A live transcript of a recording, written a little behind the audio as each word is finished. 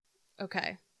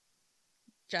Okay.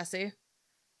 Jesse,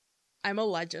 I'm a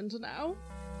legend now.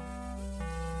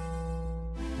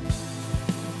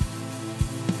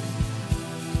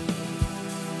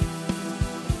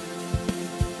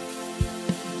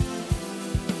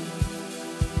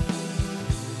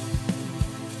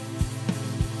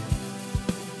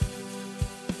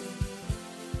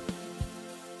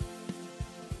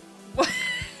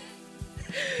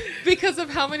 Because of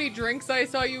how many drinks I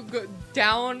saw you go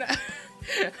down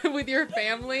with your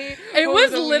family. It over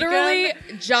was the literally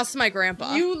weekend. just my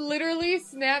grandpa. You literally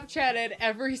Snapchatted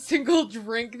every single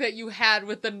drink that you had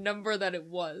with the number that it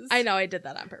was. I know, I did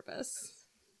that on purpose.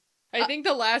 I think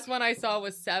the last one I saw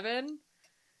was 7.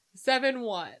 7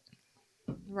 what?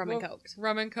 Rum and Cokes.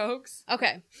 Rum and Cokes.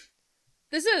 Okay.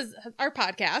 This is our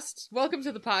podcast. Welcome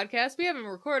to the podcast. We haven't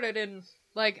recorded in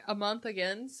like a month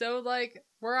again, so like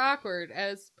we're awkward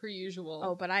as per usual.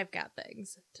 Oh, but I've got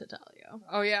things to tell you.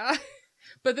 Oh yeah.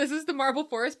 But this is the Marble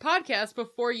Forest podcast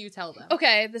before you tell them.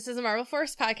 Okay, this is a Marble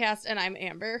Forest podcast, and I'm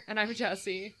Amber. And I'm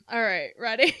Jessie. All right,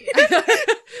 ready?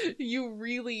 You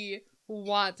really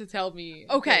want to tell me.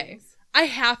 Okay, things. I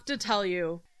have to tell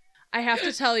you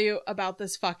about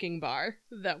this fucking bar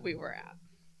that we were at.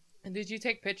 And did you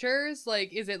take pictures?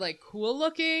 Like, is it like cool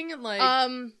looking? Like,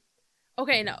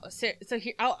 okay, no. So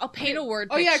here, I'll paint a word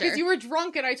Oh picture. yeah, because you were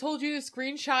drunk and I told you to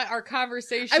screenshot our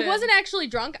conversation. I wasn't actually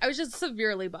drunk. I was just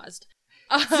severely buzzed.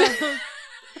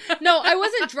 No, I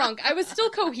wasn't drunk. I was still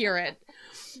coherent.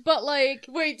 But like,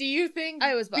 wait, do you think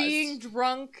I was buzzed. being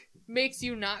drunk makes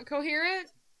you not coherent?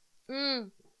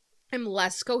 I'm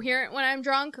less coherent when I'm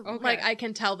drunk. Okay. Like, I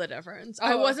can tell the difference. Oh.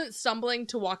 I wasn't stumbling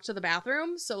to walk to the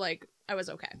bathroom, so like, I was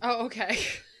okay. Oh, okay.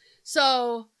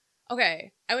 So,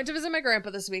 okay, I went to visit my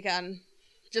grandpa this weekend,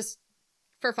 just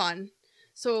for fun.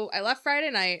 So I left Friday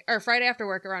after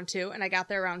work around 2, and I got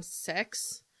there around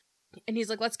 6. And he's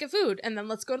like, let's get food, and then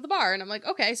let's go to the bar. And I'm like,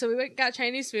 okay. So we went, got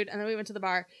Chinese food, and then we went to the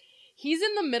bar. He's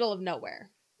in the middle of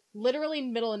nowhere. Literally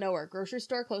middle of nowhere. Grocery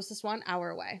store, closest one, hour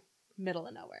away. Middle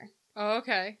of nowhere. Oh,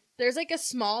 okay. There's like a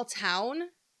small town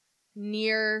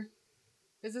near...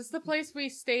 Is this the place we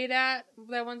stayed at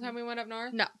that one time we went up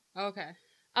north? No. Okay.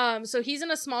 So he's in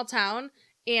a small town,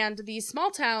 and the small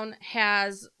town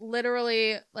has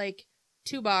literally like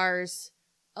 2 bars,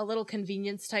 a little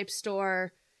convenience type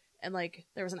store, and like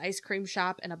there was an ice cream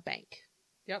shop and a bank.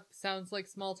 Yep. Sounds like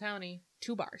small towny.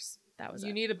 2 bars. That was You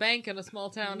it. need a bank in a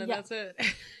small town and Yeah. that's it.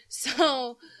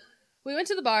 So we went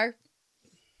to the bar,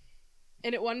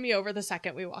 and it won me over the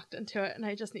second we walked into it, and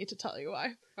I just need to tell you why.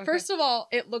 Okay. First of all,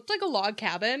 it looked like a log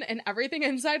cabin, and everything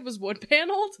inside was wood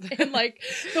paneled, and like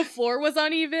the floor was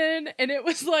uneven, and it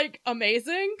was like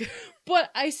amazing.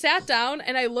 But I sat down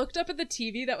and I looked up at the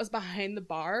TV that was behind the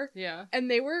bar, Yeah.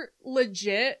 and they were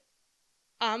legit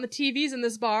on the TVs in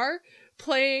this bar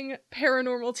playing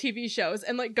paranormal TV shows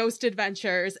and like Ghost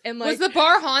Adventures and like Was the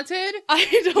bar haunted? I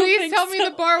don't Please think tell me so.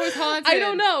 the bar was haunted. I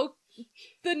don't know.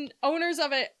 The owners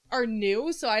of it are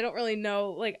new, so I don't really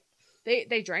know. Like,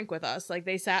 they drank with us. Like,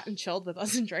 they sat and chilled with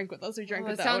us and drank with us. We drank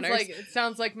with the owners. It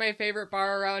sounds like my favorite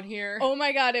bar around here. Oh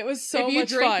my god, it was so if you much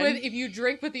drink fun. if you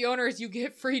drink with the owners, you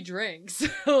get free drinks.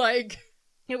 Like,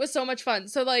 It was so much fun.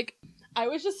 So, like, I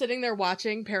was just sitting there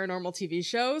watching paranormal TV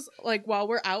shows, like, while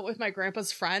we're out with my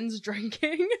grandpa's friends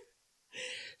drinking.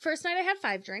 First night I had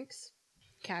 5 drinks.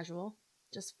 Casual.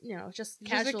 Just, you know, just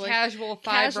casually. a casual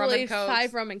 5 rum and cokes.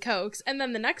 5 rum and cokes. And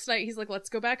then the next night he's like, let's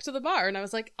go back to the bar. And I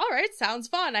was like, all right, sounds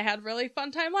fun. I had a really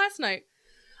fun time last night.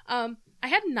 I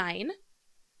had 9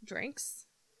 drinks.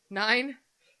 9?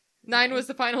 9 was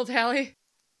the final tally.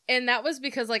 And that was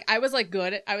because, like, I was, like,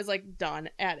 good. I was, like, done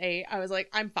at 8. I was like,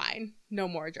 I'm fine. No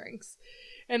more drinks.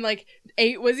 And, like,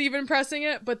 8 was even pressing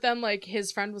it. But then, like,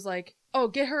 his friend was like, oh,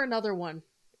 get her another one.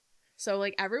 So,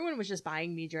 like, everyone was just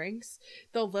buying me drinks.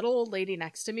 The little old lady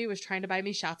next to me was trying to buy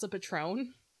me shots of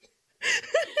Patron.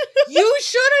 You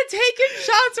should have taken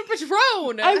shots of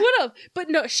Patron. I would have. But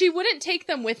no, she wouldn't take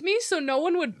them with me, so no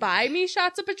one would buy me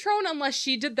shots of Patron unless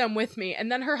she did them with me. And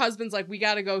then her husband's like, we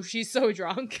gotta go. She's so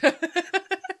drunk.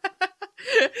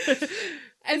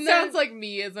 And sounds like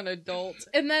me as an adult.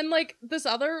 And then, like, this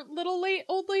other little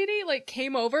old lady, like,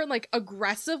 came over and, like,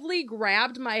 aggressively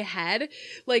grabbed my head,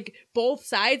 like, both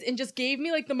sides, and just gave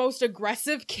me, like, the most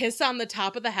aggressive kiss on the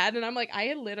top of the head. And I'm like, I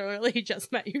had literally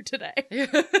just met you today.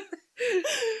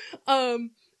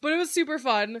 But it was super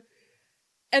fun.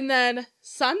 And then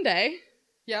Sunday,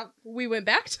 Yep. we went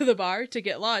back to the bar to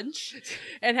get lunch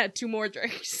and had 2 more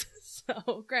drinks.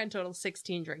 So, grand total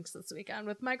 16 drinks this weekend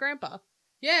with my grandpa.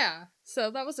 Yeah, So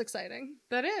that was exciting.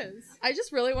 that is. I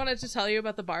just really wanted to tell you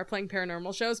about the bar playing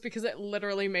paranormal shows because it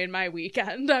literally made my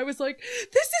weekend. I was like,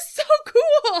 this is so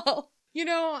cool. You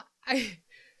know,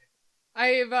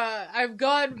 I've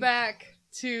gone back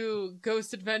to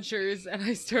Ghost Adventures and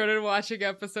I started watching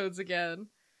episodes again.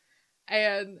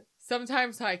 And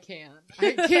sometimes I can't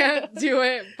do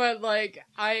it, but like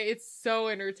it's so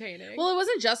entertaining. Well, it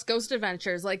wasn't just Ghost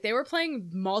Adventures. Like, they were playing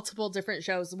multiple different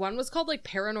shows. One was called like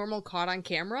Paranormal Caught on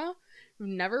Camera. I've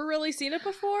never really seen it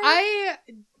before. I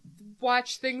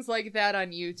watch things like that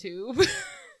on YouTube.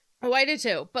 Oh, I did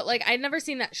too. But like, I'd never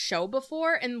seen that show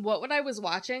before, and what I was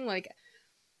watching, like,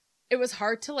 it was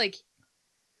hard to like,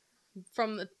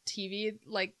 from the TV,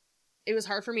 like, it was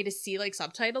hard for me to see like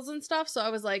subtitles and stuff. So I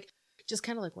was like, just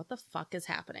kind of like, what the fuck is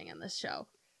happening in this show?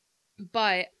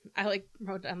 But I like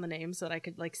wrote down the name so that I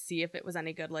could like see if it was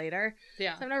any good later.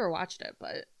 Yeah. I've never watched it,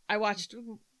 but I watched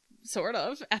sort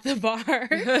of at the bar.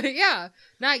 Yeah.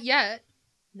 Not yet.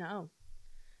 No.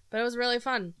 But it was really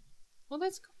fun. Well,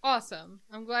 that's awesome.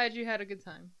 I'm glad you had a good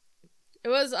time. It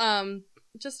was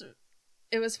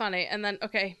it was funny. And then,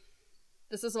 okay,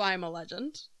 this is why I'm a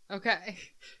legend. Okay.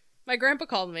 My grandpa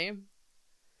called me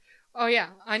Oh yeah,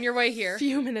 on your way here. a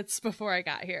few minutes before I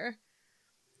got here.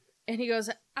 And he goes,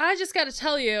 I just got to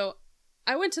tell you,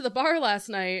 I went to the bar last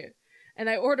night and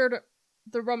I ordered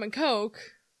the rum and coke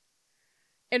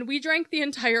and we drank the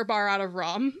entire bar out of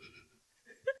rum.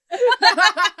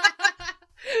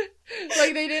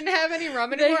 Like they didn't have any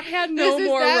rum anymore. They had no this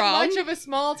more is that rum. much of a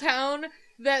small town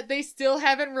that they still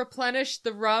haven't replenished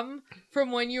the rum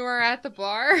from when you were at the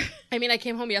bar. I mean, I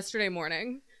came home yesterday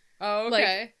morning. Oh,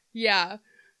 okay. Like, yeah.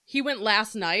 He went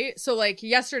last night. So, like,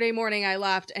 yesterday morning I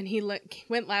left and he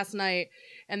went last night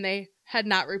and they had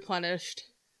not replenished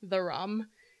the rum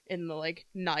in the, like,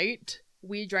 night.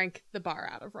 We drank the bar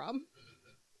out of rum.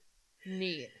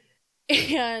 Neat.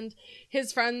 And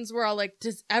his friends were all like,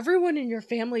 does everyone in your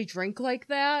family drink like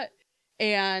that?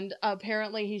 And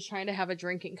apparently he's trying to have a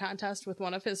drinking contest with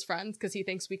one of his friends because he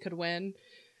thinks we could win.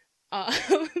 All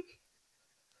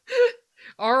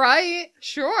right.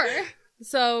 Sure.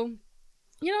 So,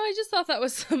 you know, I just thought that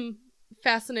was some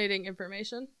fascinating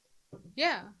information.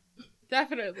 Yeah.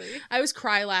 Definitely. I was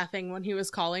cry laughing when he was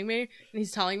calling me and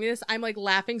he's telling me this. I'm like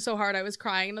laughing so hard I was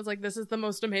crying and I was like, this is the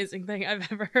most amazing thing I've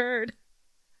ever heard.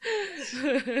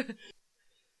 I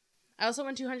also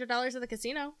won $200 at the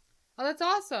casino. Oh, that's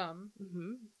awesome.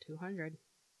 200.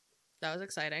 That was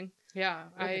exciting. Yeah,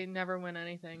 Okay. I never win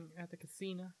anything at the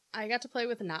casino. I got to play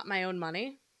with not my own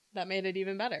money. That made it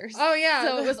even better. Oh yeah,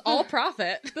 So it was all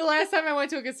profit. The last time I went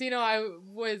to a casino,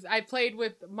 I played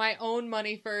with my own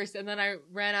money first, and then I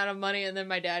ran out of money, and then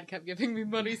my dad kept giving me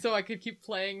money so I could keep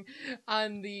playing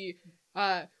on the.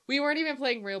 We weren't even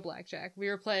playing real blackjack. We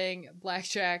were playing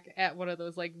blackjack at one of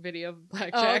those like video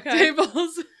blackjack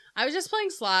tables. I was just playing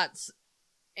slots,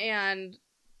 and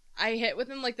I hit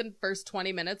within like the first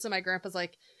 20 minutes, and my grandpa's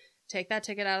like, "Take that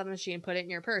ticket out of the machine, put it in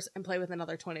your purse, and play with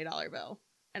another $20 bill."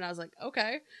 And I was like,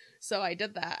 okay. So I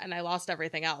did that and I lost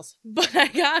everything else. But I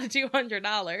got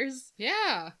 $200.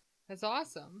 Yeah. That's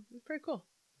awesome. It's pretty cool.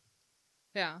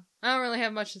 Yeah. I don't really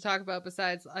have much to talk about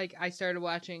besides like I started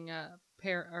watching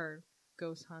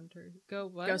Ghost Hunter.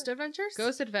 Ghost Adventures?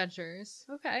 Ghost Adventures.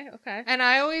 Okay. And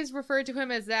I always referred to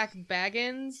him as Zach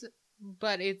Baggins,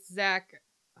 but it's Zach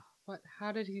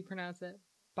how did he pronounce it?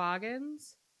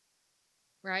 Boggins?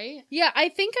 Right? Yeah, I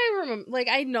think I remember, like,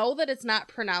 I know that it's not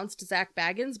pronounced Zach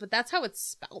Baggins, but that's how it's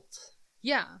spelt.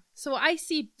 Yeah. So I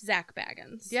see Zach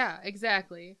Baggins. Yeah,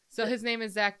 exactly. So his name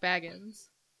is Zach Baggins.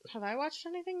 Have I watched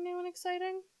anything new and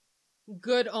exciting?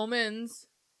 Good Omens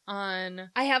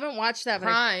on I haven't watched that, but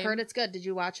Prime. I heard it's good. Did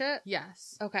you watch it?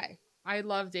 Yes. Okay. I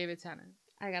love David Tennant.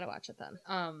 I gotta watch it then.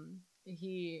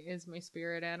 He is my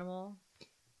spirit animal.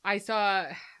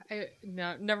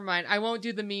 No, never mind. I won't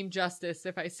do the meme justice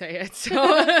if I say it. So,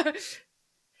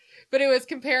 but it was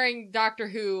comparing Doctor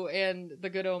Who and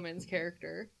the Good Omens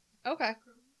character. Okay.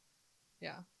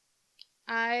 Yeah.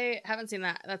 I haven't seen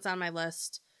that. That's on my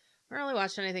list. I haven't really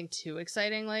watched anything too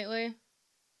exciting lately.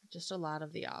 Just a lot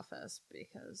of The Office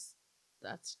because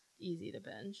that's easy to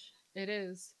binge. It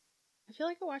is. I feel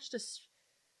like I watched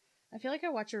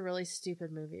a really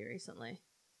stupid movie recently.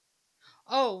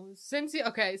 Oh, since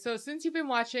you've been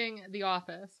watching The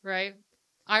Office, right?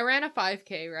 I ran a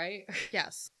 5K, right?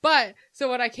 Yes. But so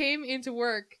when I came into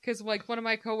work, because like one of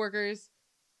my coworkers,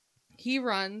 he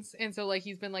runs, and so like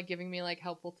he's been like giving me like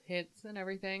helpful tips and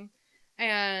everything,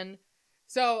 and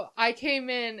so I came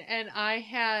in and I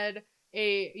had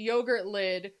a yogurt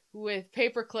lid with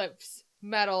paper clips,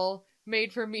 metal,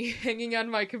 made for me hanging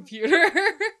on my computer,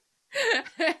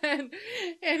 and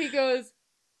he goes,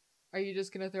 "Are you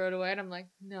just gonna throw it away?" And I'm like,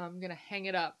 "No, I'm gonna hang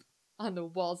it up on the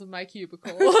walls of my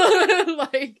cubicle."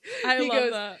 Like, I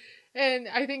love that. And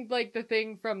I think like the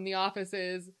thing from The Office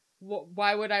is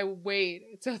why would I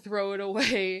wait to throw it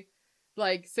away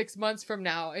like 6 months from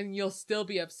now and you'll still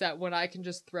be upset when I can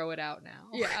just throw it out now?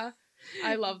 Yeah.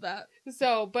 I love that.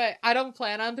 So, but I don't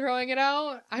plan on throwing it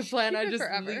out. I plan on Keep it just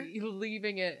forever.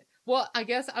 leaving it. Well, I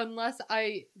guess unless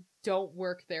I don't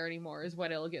work there anymore is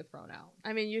when it'll get thrown out.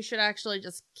 I mean, you should actually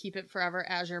just keep it forever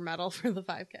as your medal for the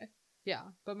 5K. Yeah,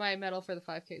 but my medal for the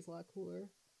 5K is a lot cooler.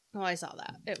 Oh, I saw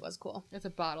that. It was cool. It's a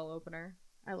bottle opener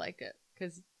I liked it.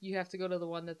 because you have to go to the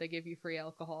one that they give you free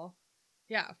alcohol.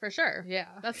 Yeah, for sure. Yeah.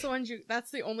 That's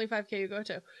the only 5K you go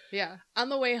to. Yeah. On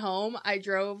the way home, I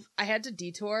had to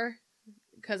detour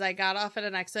because I got off at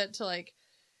an exit to like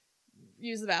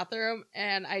use the bathroom,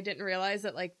 and I didn't realize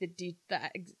that like the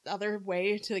other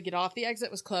way to get off the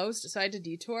exit was closed, so I had to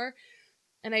detour.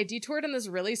 And I detoured in this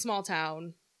really small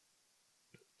town,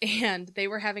 and they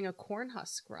were having a corn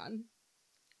husk run.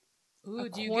 Ooh,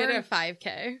 Do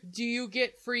you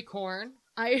get free corn?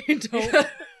 I don't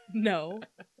know.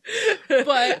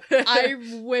 But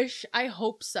I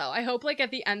hope so. I hope like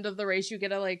at the end of the race you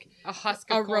get a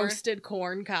husk of corn. Roasted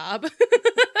corn cob.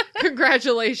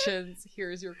 Congratulations.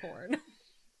 Here's your corn.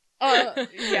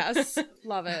 Yes.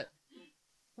 Love it.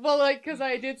 Well, like, because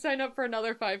I did sign up for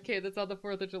another 5K that's on the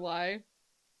 4th of July.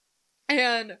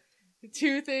 And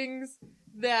 2 things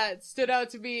that stood out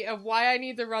to me of why I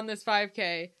need to run this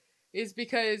 5K is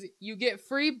because you get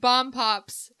free bomb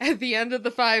pops at the end of the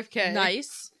 5K.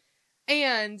 Nice.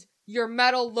 And your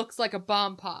medal looks like a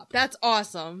bomb pop. That's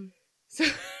awesome. So,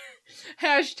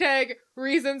 hashtag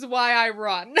reasons why I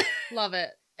run. Love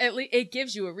it. It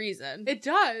gives you a reason. It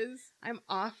does. I'm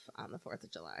off on the 4th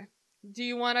of July. Do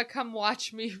you want to come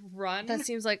watch me run? That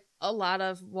seems like a lot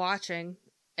of watching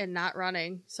and not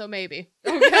running, so maybe.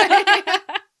 Okay.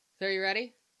 So are you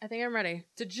ready? I think I'm ready.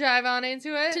 To drive on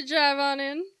into it? To drive on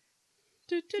in.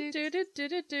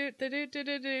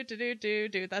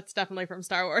 That's definitely from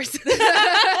Star Wars. That's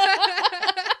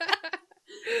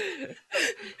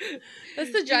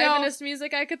the jivinest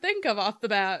music I could think of off the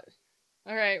bat.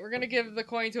 All right, we're going to give the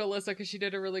coin to Alyssa because she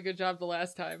did a really good job the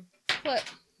last time. But,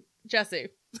 Jesse.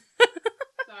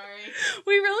 Sorry.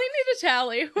 We really need a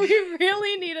tally. We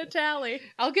really need a tally.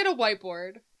 I'll get a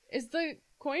whiteboard. Is the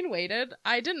coin weighted?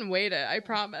 I didn't weight it, I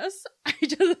promise. I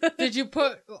just... Did you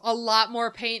put a lot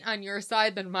more paint on your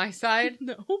side than my side?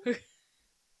 No.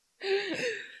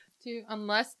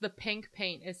 Unless the pink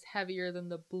paint is heavier than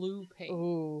the blue paint.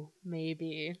 Ooh,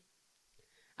 maybe.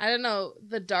 I don't know.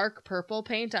 The dark purple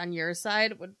paint on your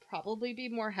side would probably be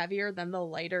more heavier than the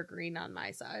lighter green on my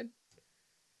side.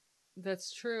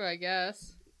 That's true, I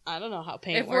guess. I don't know how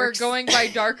paint If works. we're going by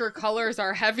darker colors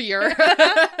are heavier.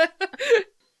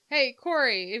 Hey,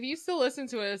 Corey, if you still listen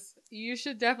to us, you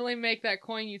should definitely make that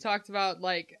coin you talked about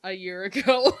like a year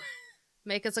ago.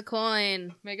 Make us a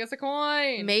coin. Make us a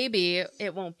coin. Maybe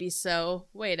it won't be so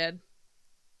weighted.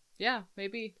 Yeah,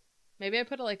 maybe. Maybe I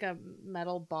put a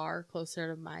metal bar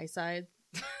closer to my side.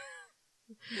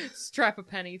 Strap a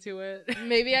penny to it.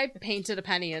 Maybe I painted a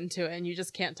penny into it and you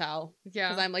just can't tell. Yeah.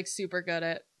 Because I'm super good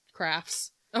at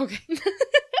crafts. Okay.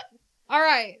 All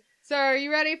right. So are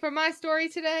you ready for my story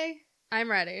today?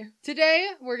 I'm ready. Today,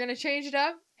 we're going to change it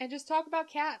up and just talk about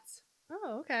cats.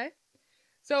 Oh, okay.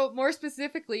 So more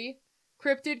specifically,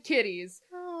 cryptid kitties.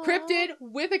 Aww. Cryptid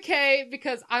with a K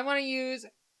because I want to use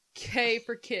K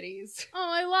for kitties. Oh,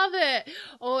 I love it.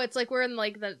 Oh, it's like we're in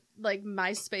the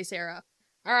MySpace era.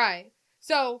 All right.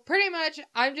 So pretty much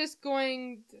I'm just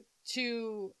going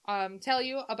to tell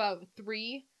you about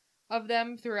 3 of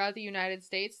them throughout the United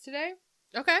States today.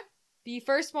 Okay. The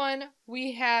first one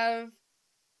we have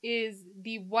is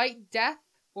the White Death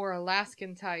or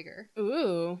Alaskan tiger.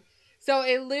 Ooh. So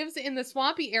it lives in the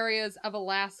swampy areas of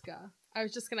Alaska. I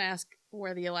was just going to ask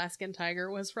where the Alaskan tiger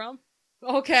was from.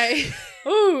 Okay.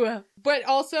 Ooh. But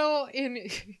also, in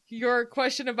your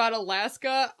question about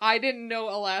Alaska, I didn't know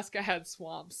Alaska had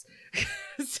swamps.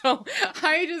 So,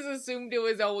 I just assumed it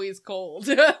was always cold.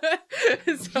 So,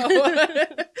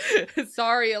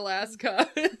 sorry, Alaska.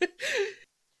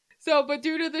 So, but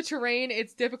due to the terrain,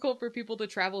 it's difficult for people to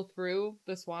travel through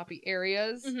the swampy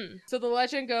areas. Mm-hmm. So, the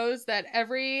legend goes that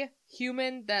every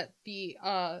human that the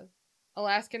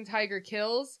Alaskan tiger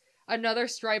kills, another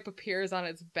stripe appears on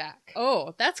its back.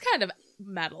 Oh, that's kind of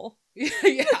metal.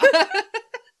 Yeah.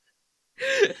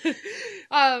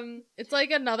 It's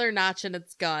like another notch in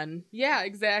its gun. Yeah,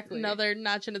 exactly. Another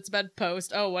notch in its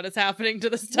bedpost. Oh, what is happening to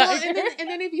this Well, tiger? and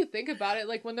then if you think about it,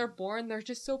 like when they're born, they're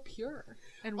just so pure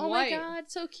and oh white. my god,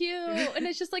 so cute. And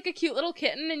it's just like a cute little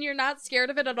kitten and you're not scared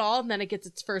of it at all, and then it gets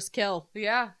its first kill.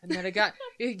 Yeah, and then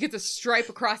it gets a stripe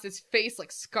across its face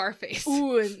like Scarface.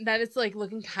 Ooh, and then it's like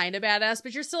looking kind of badass,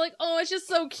 but you're still like, oh, it's just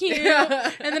so cute.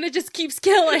 Yeah. And then it just keeps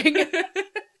killing.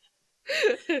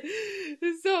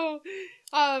 So,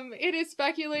 it is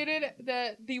speculated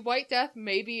that the White Death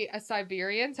may be a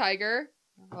Siberian tiger.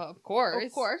 Of course.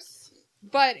 Of course.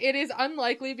 But it is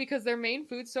unlikely because their main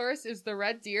food source is the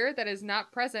red deer that is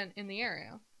not present in the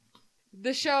area.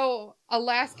 The show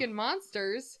Alaskan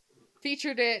Monsters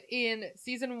featured it in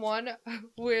season 1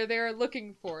 where they're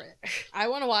looking for it. I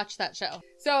want to watch that show.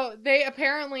 So they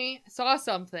apparently saw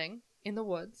something in the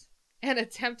woods and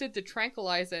attempted to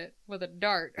tranquilize it with a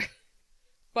dart.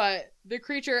 But the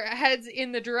creature heads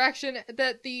in the direction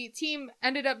that the team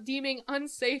ended up deeming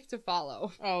unsafe to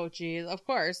follow. Oh, geez. Of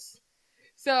course.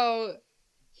 So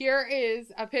here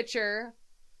is a picture,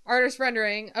 artist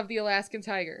rendering of the Alaskan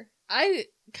tiger. I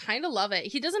kind of love it.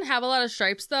 He doesn't have a lot of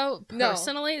stripes, though,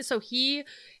 personally, so he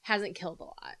hasn't killed a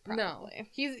lot, probably. No,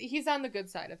 he's on the good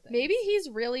side of things. Maybe he's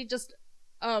really just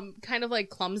kind of like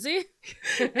clumsy.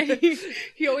 And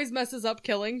he always messes up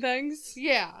killing things.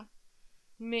 Yeah.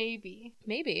 Maybe.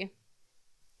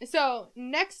 So,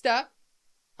 next up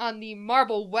on the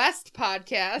Marble West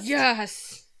podcast.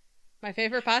 Yes. My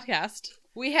favorite podcast.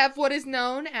 We have what is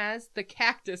known as the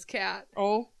Cactus Cat.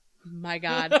 Oh my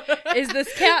god. Is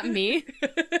this cat me?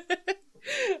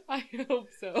 I hope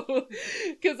so.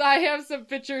 Because I have some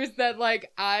pictures that,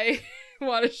 like, I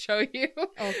want to show you.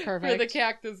 Oh, perfect. For the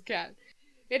Cactus Cat.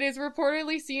 It is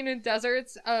reportedly seen in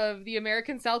deserts of the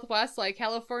American Southwest, like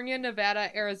California, Nevada,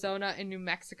 Arizona, and New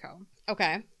Mexico.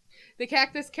 Okay. The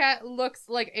Cactus Cat looks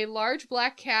like a large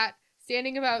black cat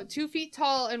standing about 2 feet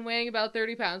tall and weighing about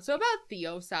 30 pounds, so about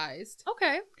Theo-sized.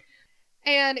 Okay.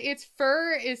 And its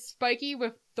fur is spiky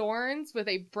with thorns, with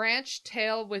a branched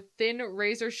tail with thin,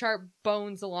 razor-sharp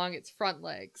bones along its front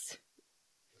legs.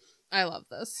 I love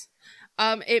this.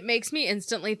 It makes me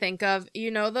instantly think of, you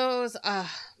know those,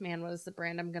 man, what is the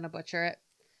brand? I'm gonna butcher it.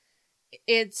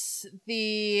 It's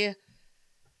the,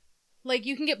 like,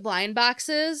 you can get blind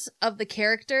boxes of the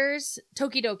characters,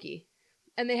 Tokidoki.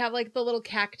 And they have, like, the little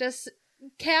cactus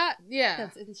cat. Yeah.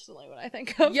 That's instantly what I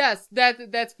think of. Yes,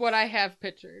 that's what I have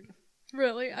pictured.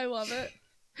 Really, I love it.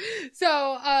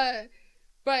 So,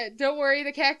 but don't worry,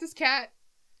 the Cactus Cat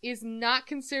is not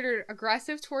considered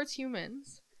aggressive towards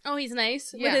humans. Oh, he's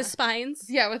nice? Yeah. With his spines?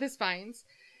 Yeah, with his spines.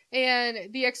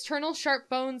 And the external sharp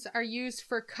bones are used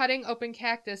for cutting open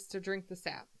cactus to drink the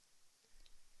sap.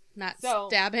 Not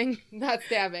stabbing. Not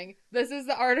stabbing. This is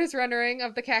the artist rendering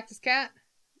of the Cactus Cat.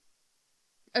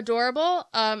 Adorable.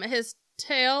 His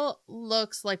tail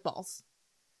looks like balls.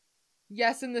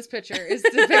 Yes, in this picture is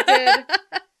depicted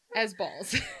as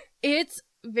balls. It's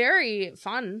very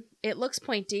fun. It looks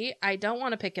pointy. I don't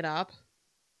want to pick it up.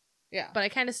 Yeah. But I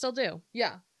kind of still do.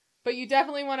 Yeah. But you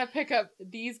definitely want to pick up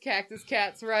these Cactus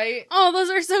Cats, right? Oh,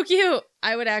 those are so cute.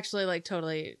 I would actually, like,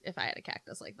 totally, if I had a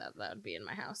cactus like that, that would be in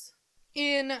my house.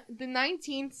 In the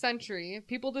 19th century,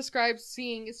 people described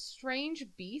seeing strange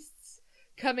beasts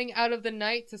coming out of the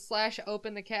night to slash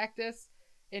open the cactus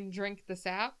and drink the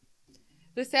sap.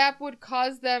 The sap would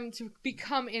cause them to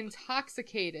become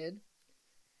intoxicated.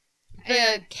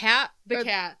 The cat? The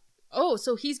cat. Oh,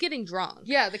 so he's getting drunk.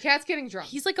 Yeah, the cat's getting drunk.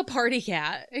 He's like a party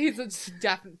cat. He's a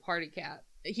definite party cat.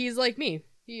 He's like me.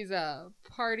 He's a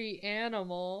party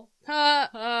animal.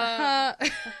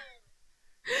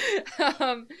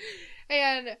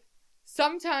 And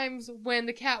sometimes when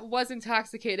the cat was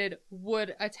intoxicated,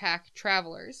 would attack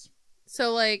travelers.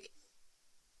 So, like,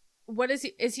 what is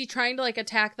he trying to, like,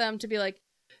 attack them to be like,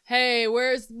 hey,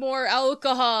 where's more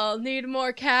alcohol? Need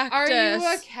more cactus. Are you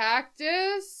a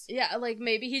cactus? Yeah, like,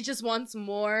 maybe he just wants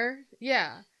more.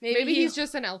 Yeah. Maybe he's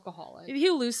just an alcoholic. Maybe he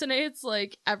hallucinates,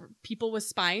 like, people with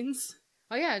spines.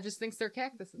 Oh, yeah, just thinks they're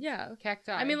cactuses. Yeah.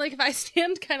 Cacti. I mean, like, if I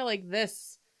stand kind of like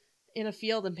this in a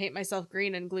field and paint myself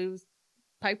green and glue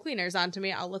pipe cleaners onto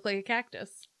me, I'll look like a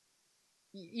cactus.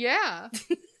 Yeah.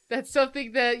 That's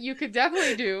something that you could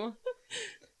definitely do.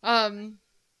 I'm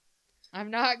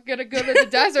not gonna go to the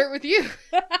desert with you.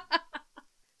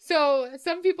 So,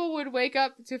 some people would wake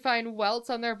up to find welts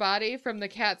on their body from the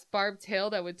cat's barbed tail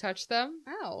that would touch them.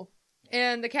 Ow.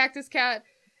 And the Cactus Cat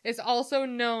is also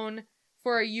known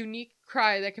for a unique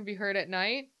cry that can be heard at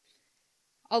night,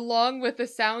 along with the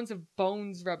sounds of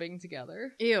bones rubbing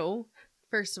together. Ew.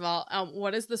 First of all,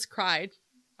 what is this cry?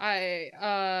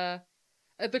 The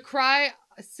cry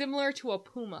similar to a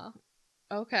puma.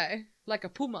 Okay. Like a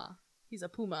puma. He's a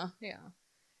puma. Yeah.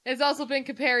 It's also been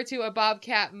compared to a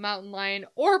bobcat, mountain lion,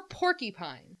 or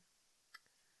porcupine.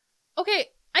 Okay,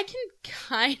 I can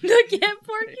kind of get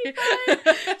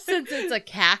porcupine since it's a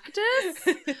cactus,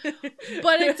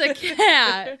 but it's a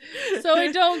cat, so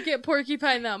I don't get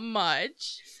porcupine that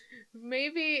much.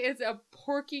 Maybe it's a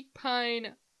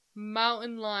porcupine,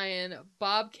 mountain lion,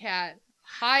 bobcat,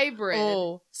 hybrid.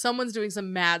 Oh, someone's doing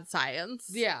some mad science.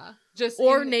 Yeah. Just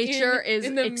Or nature is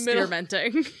in the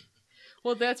experimenting.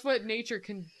 Well, that's what nature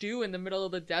can do in the middle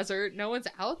of the desert. No one's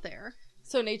out there.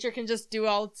 So nature can just do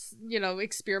all its,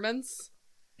 experiments.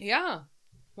 Yeah.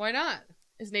 Why not?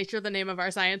 Is nature the name of our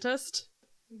scientist?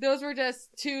 Those were just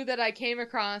two that I came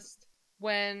across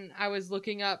when I was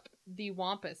looking up the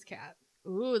Wampus cat.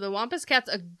 Ooh, the Wampus cat's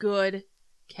a good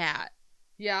cat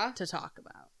Yeah? to talk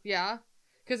about. Yeah?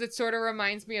 Because it sort of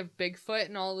reminds me of Bigfoot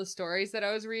and all the stories that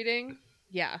I was reading.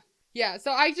 Yeah. Yeah,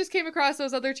 so I just came across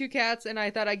those other two cats, and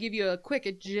I thought I'd give you a quick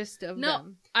gist of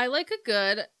them. I like a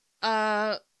good,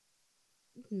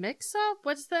 mix up?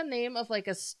 What's the name of, like,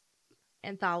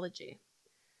 anthology?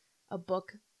 A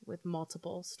book with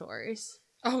multiple stories.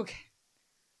 Okay.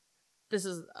 This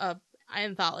is a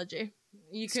anthology.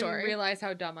 You can Story. realize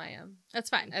how dumb I am That's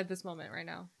fine. at this moment right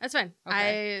now. That's fine.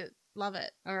 Okay. I love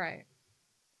it. All right.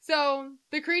 So,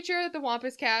 the creature, the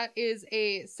Wampus cat, is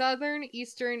a southern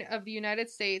eastern of the United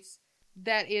States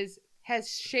that has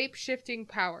shape-shifting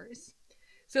powers.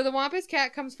 So, the Wampus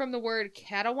cat comes from the word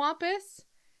catawampus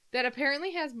that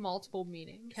apparently has multiple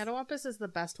meanings. Catawampus is the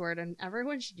best word, and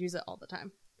everyone should use it all the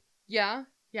time. Yeah?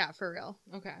 Yeah, for real.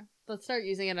 Okay. Let's start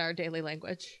using it in our daily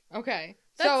language. Okay.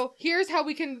 That's- So, here's how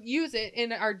we can use it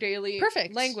in our daily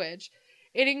Perfect. language.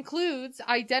 It includes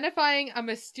identifying a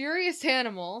mysterious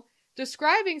animal,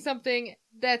 describing something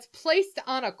that's placed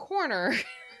on a corner.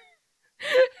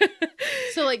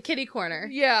 So, like, kitty corner.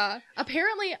 Yeah.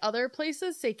 Apparently, other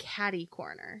places say catty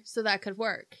corner, so that could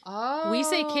work. Oh. We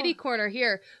say kitty corner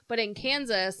here, but in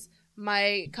Kansas,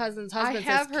 my cousin's husband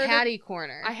says have heard catty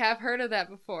corner. I have heard of that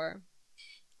before.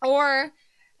 Or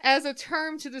as a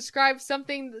term to describe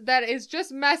something that is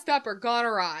just messed up or gone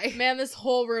awry. Man, this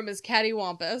whole room is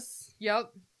cattywampus.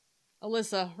 Yep.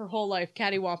 Alyssa, her whole life,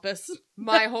 cattywampus.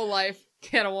 My whole life,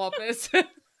 catawampus.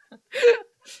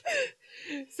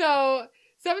 So,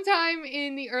 sometime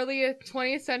in the early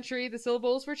 20th century, the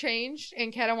syllables were changed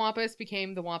and catawampus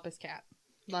became the Wampus cat.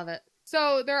 Love it.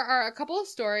 So, there are a couple of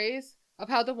stories of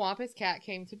how the Wampus cat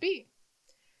came to be.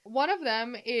 One of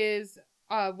them is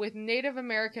with Native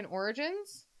American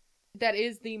origins. That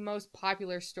is the most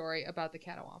popular story about the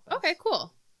catawampus. Okay,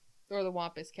 cool. Or the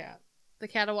Wampus cat. The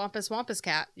catawampus wampus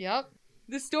cat. Yep.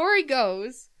 The story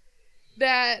goes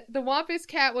that the Wampus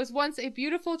cat was once a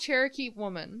beautiful Cherokee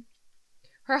woman.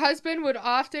 Her husband would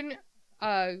often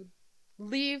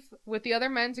leave with the other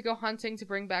men to go hunting to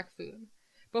bring back food.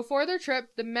 Before their trip,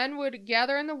 the men would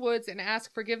gather in the woods and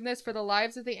ask forgiveness for the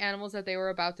lives of the animals that they were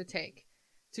about to take,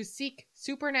 to seek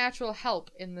supernatural help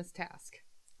in this task.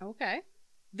 Okay.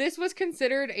 This was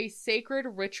considered a sacred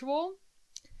ritual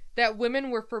that women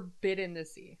were forbidden to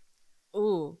see.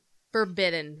 Ooh.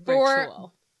 Forbidden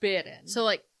ritual. Forbidden. So,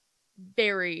 like,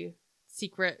 very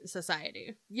secret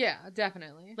society. Yeah,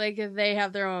 definitely. Like, they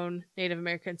have their own Native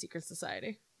American secret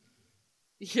society.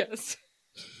 Yes.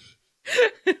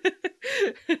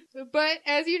 But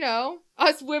as you know,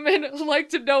 us women like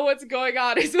to know what's going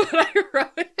on is what I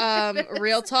wrote.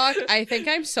 Real talk, I think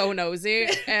I'm so nosy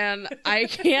and I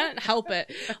can't help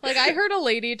it. Like, I heard a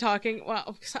lady talking,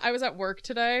 well, I was at work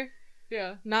today.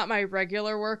 Yeah. Not my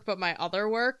regular work, but my other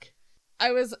work. I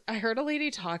heard a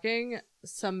lady talking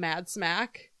some mad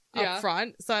smack Yeah. up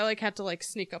front, so I had to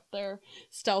sneak up there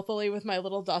stealthily with my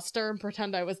little duster and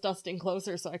pretend I was dusting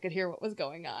closer so I could hear what was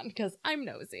going on, because I'm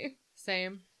nosy.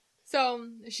 Same. So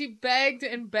she begged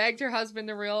and begged her husband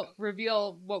to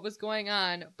reveal what was going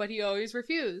on, but he always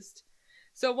refused.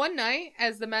 So one night,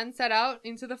 as the men set out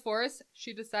into the forest,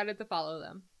 she decided to follow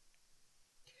them.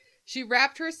 She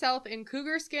wrapped herself in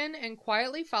cougar skin and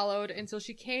quietly followed until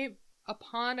she came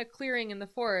upon a clearing in the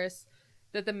forest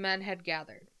that the men had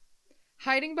gathered.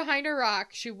 Hiding behind a rock,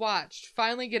 she watched,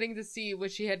 finally getting to see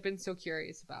what she had been so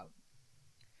curious about.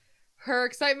 Her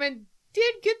excitement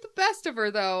did get the best of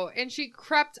her, though, and she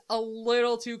crept a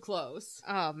little too close.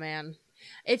 Oh, man.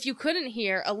 If you couldn't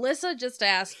hear, Alyssa just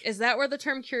asked, is that where the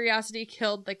term curiosity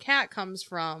killed the cat comes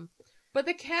from? But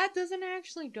the cat doesn't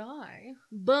actually die.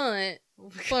 But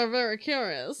they're very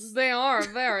curious. They are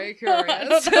very curious.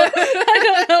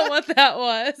 I don't know what that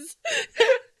was.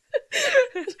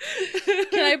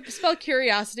 Can I spell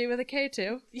curiosity with a K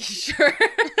too? Sure.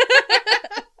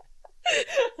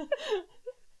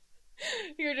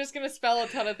 You're just gonna spell a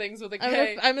ton of things with a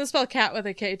K. I'm gonna spell cat with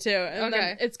a K too, and Okay.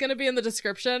 then it's gonna be in the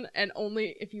description. And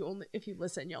if you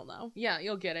listen, you'll know. Yeah,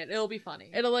 you'll get it. It'll be funny.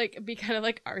 It'll be kind of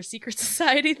like our secret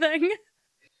society thing.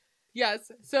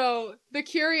 Yes. So the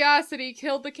curiosity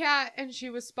killed the cat, and she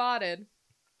was spotted.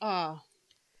 Oh,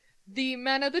 The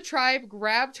men of the tribe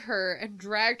grabbed her and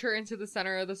dragged her into the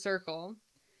center of the circle.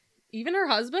 even her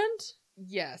husband?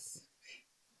 Yes.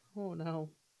 Oh no.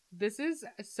 This is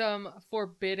some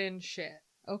forbidden shit.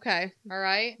 Okay. All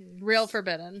right? Real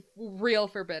forbidden. Real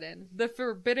forbidden. The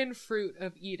forbidden fruit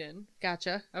of Eden.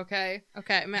 Gotcha. Okay?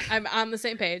 Okay, I'm on the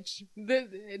same page.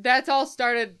 That's all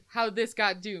started how this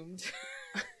got doomed.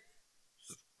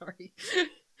 Sorry.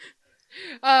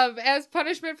 As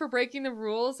punishment for breaking the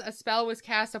rules, a spell was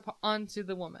cast onto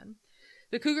the woman.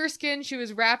 The cougar skin she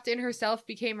was wrapped in herself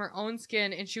became her own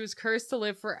skin, and she was cursed to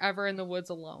live forever in the woods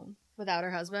alone. Without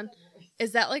her husband?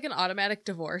 Is that like an automatic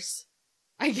divorce?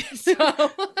 I guess so.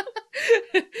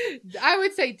 I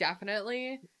would say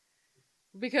definitely.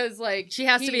 Because, like... She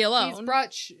has to be alone.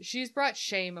 She's brought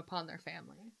shame upon their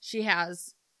family. She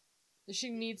has. She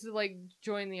needs to, like,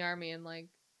 join the army and, like,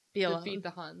 Be alone. defeat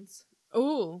the Huns.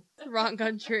 Ooh, wrong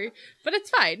country. But it's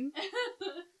fine.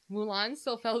 Mulan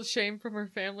still felt shame from her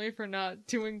family for not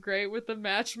doing great with the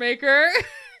matchmaker.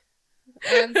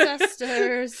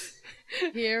 Ancestors,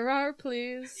 hear our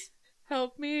pleas.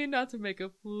 Help me not to make a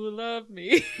fool of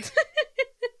me.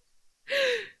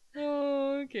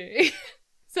 Okay.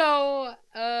 So,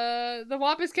 the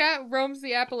Wampus Cat roams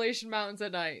the Appalachian Mountains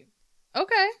at night.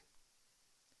 Okay.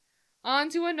 On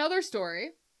to another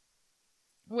story,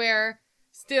 where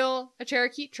still a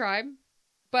Cherokee tribe,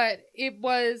 but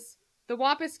the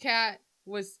Wampus Cat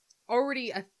was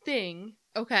already a thing,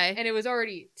 Okay. and it was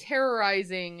already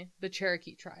terrorizing the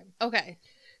Cherokee tribe. Okay.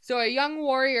 So a young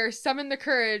warrior summoned the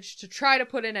courage to try to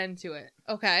put an end to it.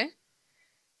 Okay.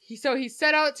 He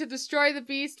set out to destroy the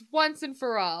beast once and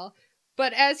for all,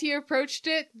 but as he approached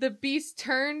it, the beast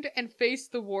turned and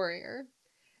faced the warrior.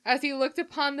 As he looked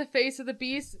upon the face of the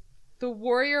beast, the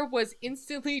warrior was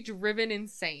instantly driven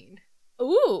insane.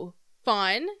 Ooh,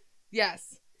 fun.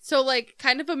 Yes. So, like,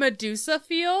 kind of a Medusa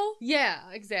feel?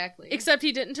 Yeah, exactly. Except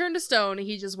he didn't turn to stone,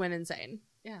 he just went insane.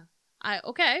 Yeah.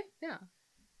 Okay. Yeah.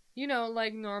 You know,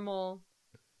 like normal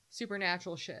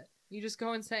supernatural shit. You just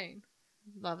go insane.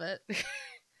 Love it.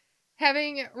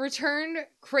 Having returned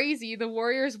crazy, the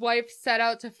warrior's wife set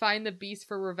out to find the beast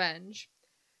for revenge.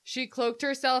 She cloaked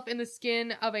herself in the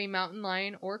skin of a mountain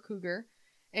lion or cougar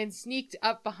and sneaked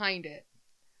up behind it.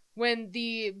 When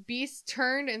the beast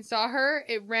turned and saw her,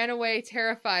 it ran away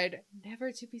terrified,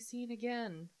 never to be seen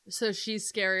again. So she's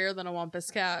scarier than a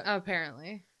Wampus Cat.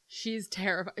 Apparently. She's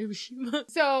terrified.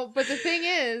 So, but the thing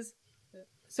is,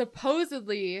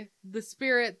 supposedly, the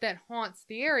spirit that haunts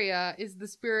the area is the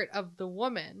spirit of the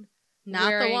woman. Not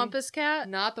the Wampus Cat?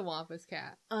 Not the Wampus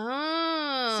Cat.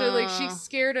 Oh. So, like, she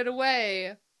scared it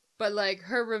away, but, like,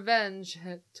 her revenge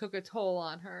took a toll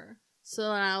on her. So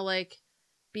now, like,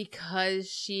 because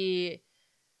she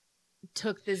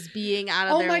took this being out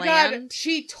of their land. Oh my god,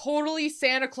 she totally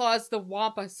Santa Claus the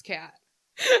Wampus Cat.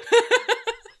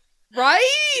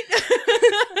 Right?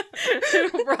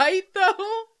 Right,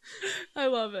 though? I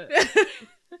love it.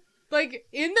 Like,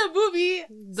 in the movie,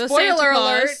 the spoiler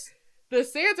alert, the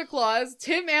Santa Claus,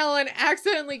 Tim Allen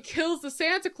accidentally kills the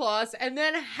Santa Claus and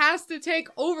then has to take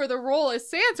over the role as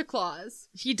Santa Claus.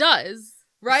 He does.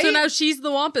 Right? So now she's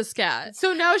the Wampus Cat.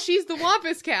 So now she's the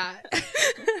Wampus Cat.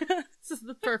 This is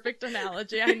the perfect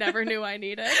analogy I never knew I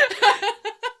needed.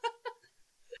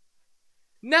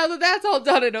 Now that that's all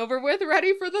done and over with,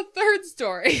 ready for the third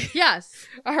story? Yes.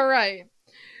 All right.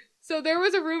 So there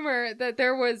was a rumor that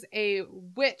there was a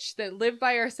witch that lived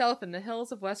by herself in the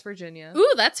hills of West Virginia.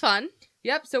 Ooh, that's fun.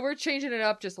 Yep, so we're changing it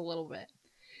up just a little bit.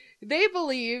 They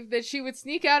believe that she would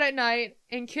sneak out at night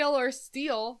and kill or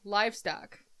steal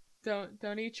livestock.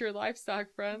 Don't eat your livestock,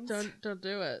 friends. Don't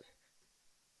do it.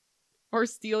 Or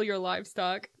steal your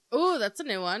livestock. Ooh, that's a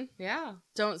new one. Yeah.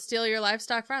 Don't steal your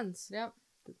livestock friends. Yep.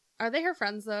 Are they her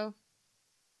friends, though?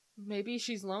 Maybe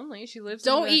she's lonely. She lives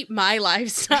Don't eat my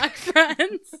livestock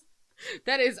friends.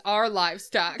 That is our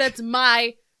livestock. That's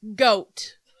my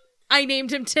goat. I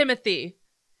named him Timothy.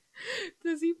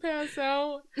 Does he pass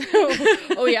out?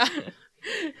 Oh, yeah.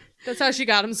 That's how she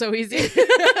got him so easy.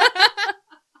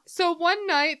 So one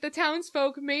night, the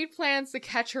townsfolk made plans to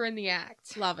catch her in the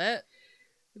act. Love it.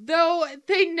 Though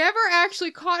they never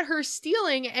actually caught her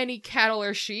stealing any cattle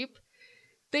or sheep,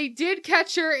 they did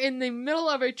catch her in the middle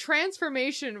of a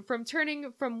transformation from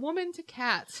turning from woman to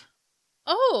cat.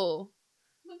 Oh.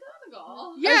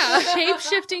 McGonagall. Yeah. A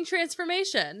shape-shifting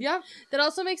transformation. Yep. That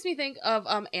also makes me think of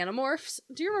Animorphs.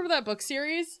 Do you remember that book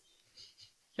series?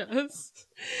 Yes.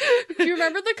 Do you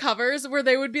remember the covers where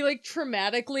they would be like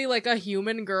traumatically like a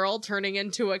human girl turning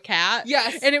into a cat?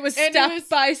 Yes. And it was step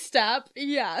by step.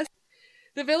 Yes.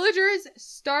 The villagers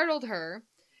startled her,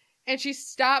 and she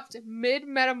stopped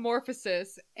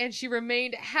mid-metamorphosis, and she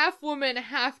remained half woman,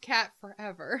 half cat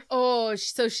forever. Oh,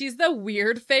 so she's the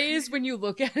weird phase. When you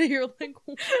look at it, you're like,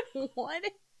 what?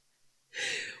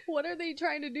 What are they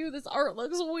trying to do? This art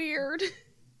looks weird.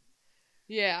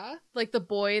 Yeah. Like the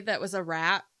boy that was a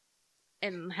rat,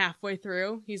 and halfway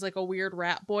through, he's like a weird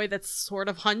rat boy that's sort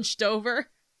of hunched over.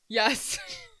 Yes.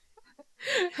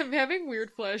 I'm having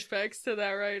weird flashbacks to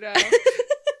that right now.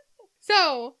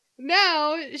 So,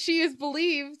 now she is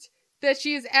believed that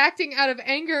she is acting out of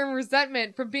anger and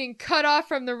resentment from being cut off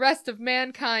from the rest of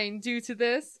mankind due to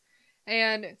this,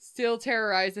 and still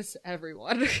terrorizes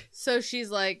everyone. So she's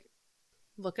like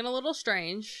looking a little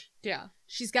strange. Yeah.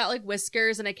 She's got like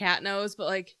whiskers and a cat nose, but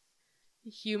like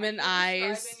human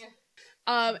eyes.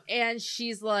 And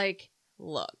she's like,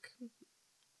 look,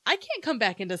 I can't come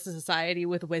back into society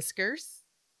with whiskers.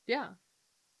 Yeah.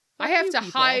 Fuck I have you to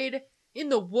people. hide in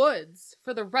the woods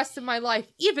for the rest of my life,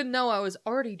 even though I was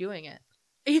already doing it.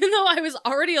 Even though I was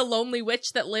already a lonely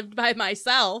witch that lived by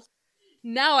myself,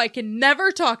 now I can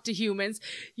never talk to humans.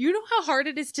 You know how hard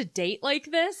it is to date like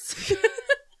this?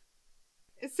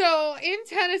 So, in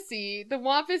Tennessee, the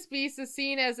Wampus Beast is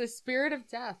seen as a spirit of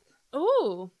death.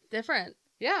 Ooh, different.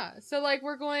 Yeah, so, like,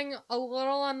 we're going a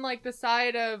little on, like, the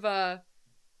side of,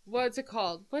 what's it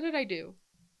called? What did I do?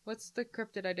 What's the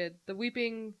cryptid I did? The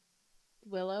Weeping...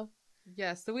 Willow?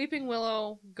 Yes, the Weeping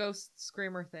Willow ghost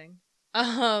screamer thing.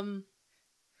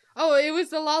 Oh, it was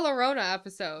the La Llorona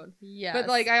episode. yes. But,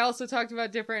 like, I also talked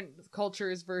about different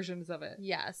cultures' versions of it.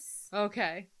 Yes.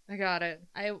 Okay, I got it.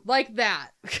 I Like that.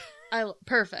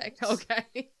 perfect.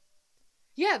 Okay.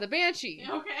 Yeah, the Banshee.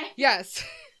 Okay. Yes.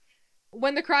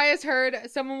 When the cry is heard,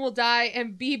 someone will die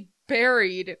and be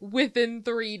buried within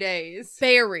 3 days.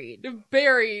 Buried.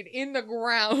 Buried in the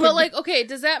ground. But like, okay,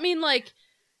 does that mean like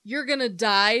you're gonna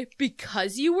die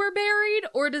because you were buried?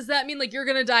 Or does that mean like you're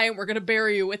gonna die and we're gonna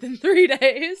bury you within 3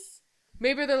 days?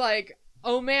 maybe they're like,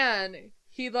 oh man,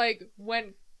 he like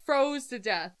froze to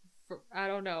death. I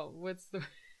don't know. What's the,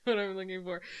 what I'm looking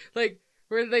for? Like,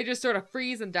 where they just sort of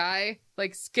freeze and die?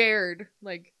 Like, scared.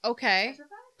 Like, Okay.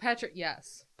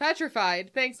 yes.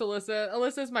 Petrified. Thanks, Alyssa.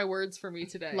 Alyssa's my words for me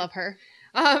today. Love her.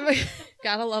 Um,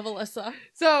 Gotta love Alyssa.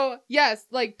 so, yes,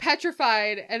 like,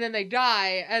 petrified, and then they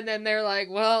die, and then they're like,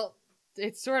 well,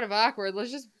 it's sort of awkward.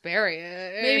 Let's just bury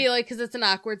it. Maybe like because it's an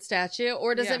awkward statue.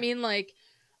 Or does Yeah. it mean like,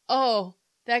 oh,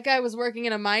 that guy was working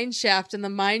in a mine shaft and the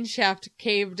mine shaft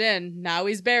caved in. Now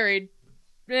he's buried.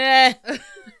 Eh.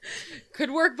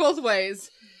 Could work both ways.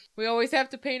 We always have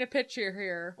to paint a picture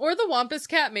here. Or the Wampus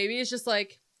cat maybe is just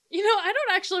like, you know, I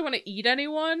don't actually want to eat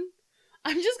anyone.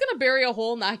 I'm just gonna bury a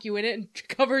hole, knock you in it, and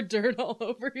cover dirt all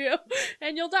over you,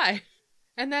 and you'll die.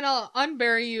 And then I'll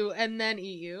unbury you and then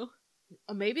eat you.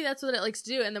 Or maybe that's what it likes to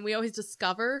do, and then we always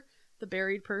discover the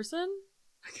buried person.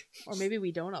 Or maybe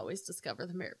we don't always discover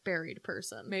the buried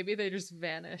person. Maybe they just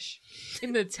vanish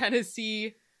in the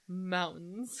Tennessee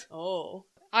mountains. Oh.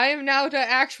 I am now to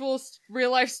actual real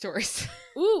life stories.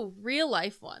 Ooh, real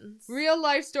life ones. Real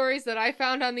life stories that I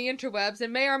found on the interwebs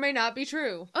and may or may not be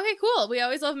true. Okay, cool. We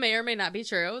always love may or may not be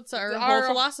true. It's our Our- whole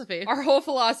philosophy. Our whole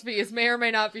philosophy is may or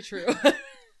may not be true.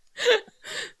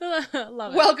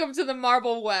 Love it. Welcome to the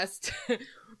Marble West,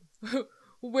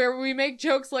 where we make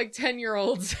jokes like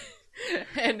 10-year-olds,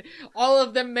 and all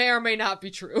of them may or may not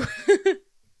be true.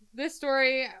 This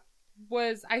story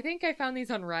was, I think I found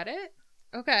these on Reddit.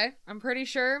 Okay. I'm pretty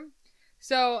sure.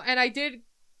 So, and I did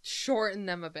shorten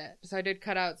them a bit. So I did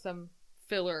cut out some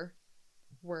filler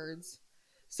words.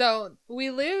 So we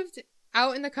lived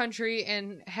out in the country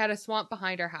and had a swamp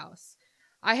behind our house.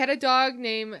 I had a dog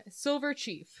named Silver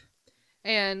Chief.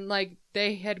 And, like,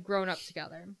 they had grown up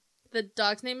together. The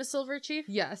dog's name is Silver Chief?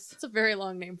 Yes. It's a very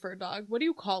long name for a dog. What do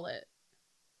you call it?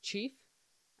 Chief?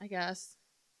 I guess.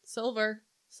 Silver.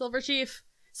 Silver Chief.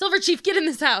 Silver Chief, get in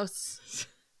this house!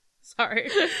 Sorry.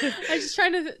 I'm just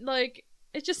trying to, like,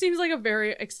 it just seems like a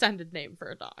very extended name for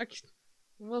a dog.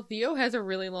 Well, Theo has a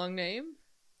really long name.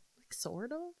 Like,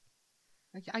 sort of?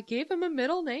 I gave him a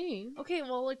middle name. Okay,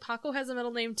 well, like, Paco has a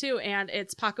middle name too, and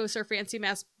it's Paco Sir Fancy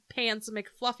Mass Pants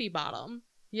McFluffy Bottom.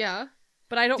 Yeah.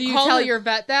 But I don't Do you call tell him, your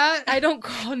vet that? I don't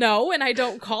call, no, and I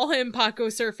don't call him Paco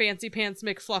Sir Fancy Pants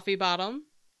McFluffy Bottom.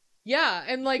 Yeah,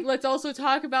 and, like, let's also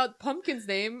talk about Pumpkin's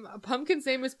name. Pumpkin's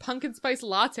name is Pumpkin Spice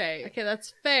Latte. Okay,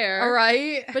 that's fair. All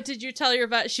right? But did you tell your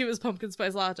vet she was Pumpkin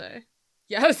Spice Latte?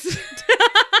 Yes.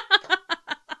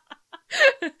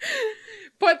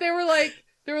 But they were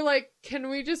like, can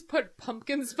we just put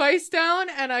pumpkin spice down?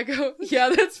 And I go, yeah,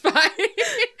 that's fine.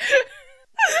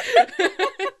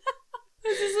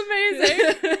 This is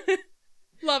amazing.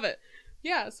 Love it.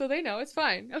 Yeah, so they know it's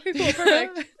fine. Okay, cool,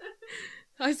 perfect.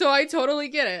 So I totally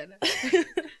get it.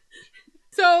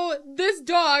 So this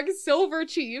dog, Silver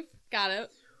Chief, Got it.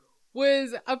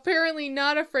 was apparently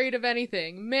not afraid of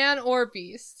anything, man or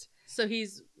beast. So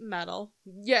he's metal.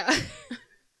 Yeah.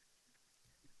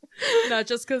 Not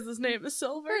just because his name is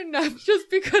Silver. Or not just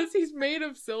because he's made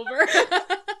of silver.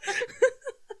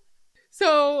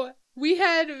 So we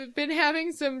had been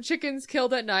having some chickens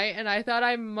killed at night, and I thought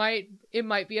it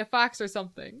might be a fox or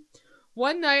something.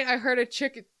 One night I heard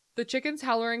the chickens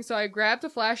hollering, so I grabbed a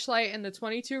flashlight and the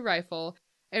 .22 rifle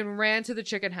and ran to the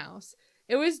chicken house.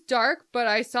 It was dark, but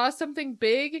I saw something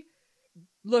big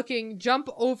looking jump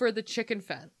over the chicken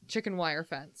wire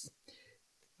fence,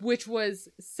 which was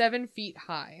 7 feet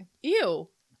high. Ew.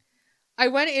 I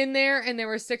went in there and there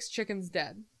were 6 chickens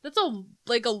dead. That's a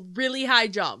really high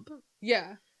jump.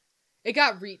 Yeah. It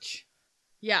got reach.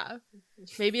 Yeah.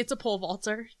 Maybe it's a pole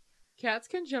vaulter. Cats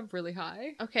can jump really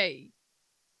high. Okay.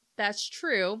 That's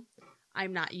true.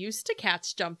 I'm not used to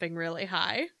cats jumping really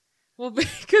high. Well,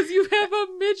 because you have a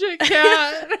midget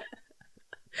cat.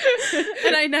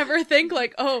 And I never think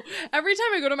like, oh, every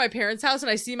time I go to my parents' house and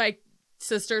I see my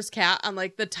sister's cat on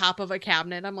like the top of a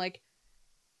cabinet, I'm like,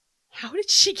 how did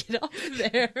she get up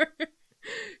there?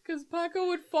 Because Paco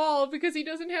would fall because he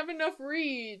doesn't have enough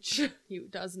reach. He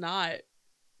does not.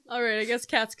 All right, I guess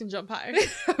cats can jump high.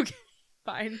 Okay.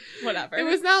 Fine. Whatever. It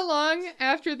was not long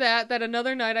after that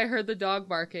another night I heard the dog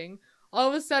barking. All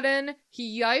of a sudden,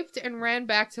 he yiped and ran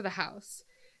back to the house.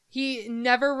 He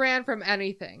never ran from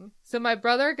anything. So my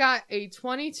brother got a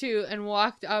 .22 and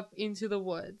walked up into the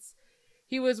woods.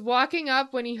 He was walking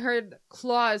up when he heard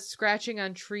claws scratching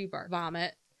on tree bark.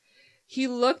 Vomit. He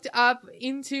looked up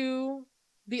into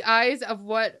the eyes of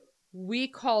what we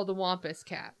call the Wampus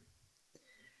cat.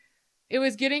 It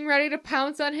was getting ready to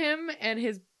pounce on him, and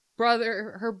his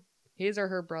or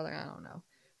her brother, I don't know,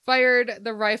 fired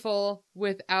the rifle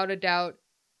without a doubt,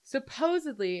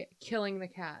 supposedly killing the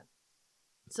cat.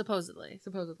 Supposedly.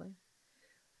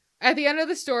 At the end of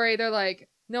the story, they're like,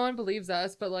 no one believes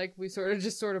us, but like we sort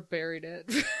of buried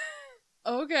it.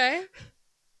 Okay.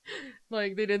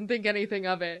 Like they didn't think anything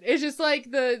of it. It's just like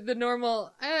the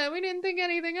normal, we didn't think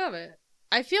anything of it.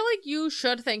 I feel like you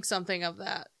should think something of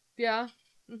that. Yeah.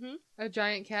 Mm-hmm. A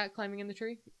giant cat climbing in the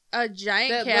tree. A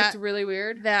giant That cat looked really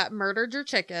weird. that murdered your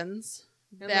chickens,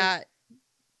 that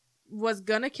was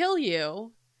gonna kill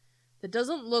you, that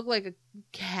doesn't look like a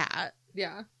cat.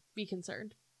 Yeah. Be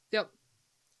concerned. Yep.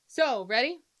 So,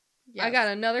 ready? Yes. I got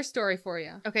another story for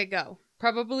you. Okay, go.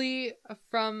 Probably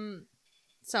from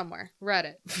Somewhere.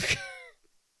 Reddit.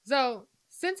 So,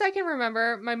 since I can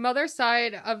remember, my mother's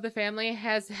side of the family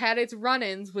has had its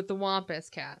run-ins with the Wampus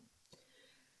cat.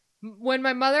 When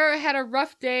my mother had a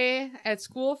rough day at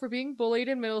school for being bullied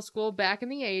in middle school back in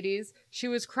the 80s, she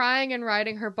was crying and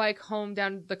riding her bike home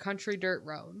down the country dirt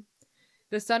road.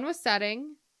 The sun was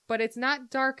setting, but it's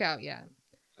not dark out yet.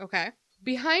 Okay.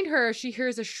 Behind her, she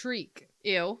hears a shriek.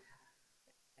 Ew.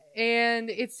 And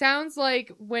it sounds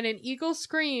like when an eagle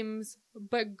screams,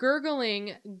 but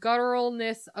gurgling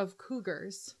gutturalness of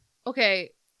cougars. Okay,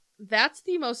 that's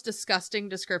the most disgusting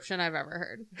description I've ever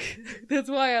heard. That's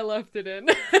why I left it in.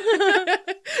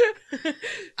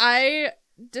 I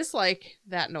dislike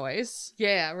that noise.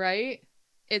 Yeah, right?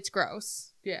 It's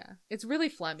gross. Yeah. It's really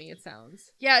phlegmy, it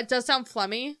sounds. Yeah, it does sound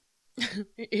phlegmy.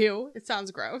 Ew, it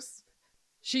sounds gross.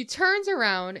 She turns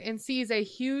around and sees a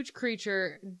huge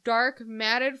creature, dark,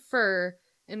 matted fur,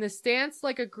 in the stance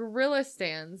like a gorilla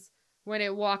stands when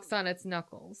it walks on its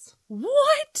knuckles.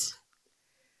 What?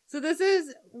 So this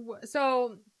is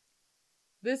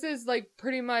like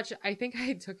pretty much, I think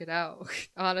I took it out,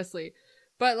 honestly.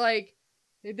 But like,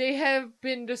 they have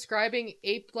been describing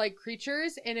ape-like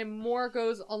creatures, and it more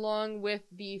goes along with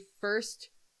the first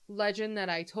legend that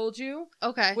I told you.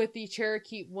 Okay. With the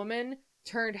Cherokee woman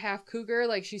turned half cougar.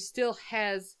 Like, she still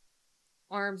has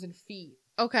arms and feet.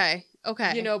 Okay.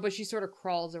 You know, but she sort of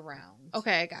crawls around.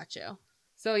 Okay, I got you.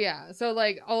 So yeah, so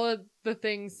like all of the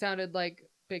things sounded like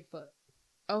Bigfoot.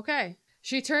 Okay.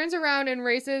 She turns around and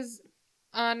races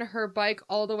on her bike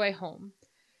all the way home.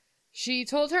 She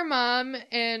told her mom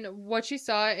and what she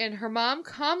saw, and her mom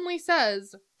calmly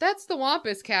says, "That's the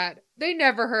Wampus cat. They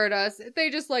never hurt us. They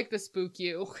just like to spook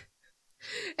you."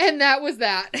 And that was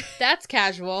that. That's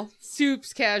casual.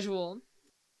 Soups casual.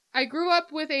 I grew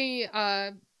up with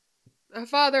a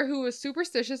father who was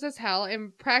superstitious as hell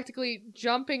and practically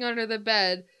jumping under the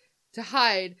bed to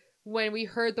hide when we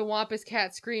heard the Wampus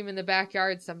cat scream in the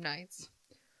backyard some nights.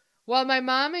 While my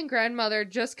mom and grandmother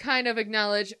just kind of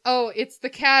acknowledged, "Oh, it's the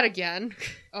cat again."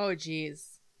 Oh,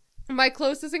 jeez. My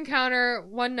closest encounter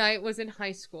one night was in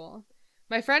high school.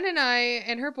 My friend and I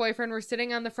and her boyfriend were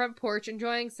sitting on the front porch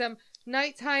enjoying some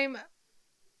nighttime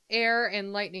air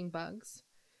and lightning bugs,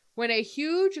 when a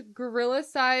huge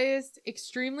gorilla-sized,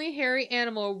 extremely hairy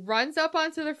animal runs up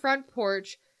onto the front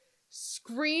porch,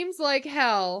 screams like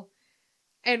hell,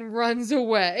 and runs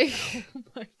away. Oh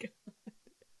my god.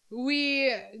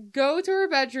 We go to her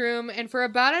bedroom, and for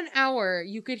about an hour,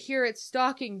 you could hear it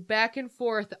stalking back and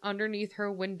forth underneath her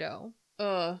window,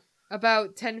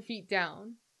 about 10 feet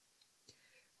down.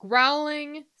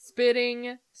 Growling,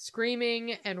 spitting,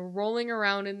 screaming, and rolling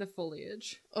around in the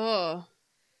foliage.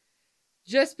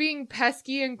 Just being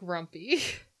pesky and grumpy.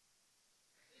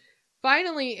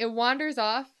 Finally, it wanders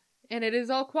off, and it is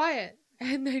all quiet,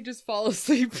 and they just fall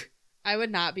asleep. I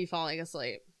would not be falling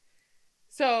asleep.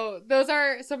 So, those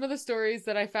are some of the stories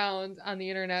that I found on the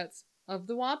internet of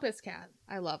the Wampus Cat.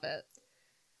 I love it.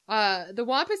 The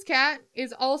Wampus Cat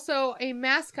is also a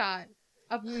mascot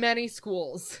of many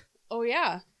schools. Oh,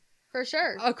 yeah. For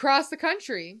sure. Across the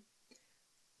country.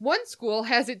 One school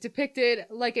has it depicted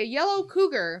like a yellow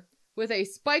cougar with a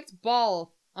spiked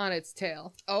ball on its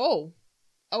tail. Oh.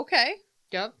 Okay.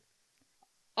 Yep.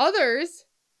 Others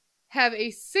have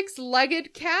a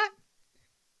 6-legged cat.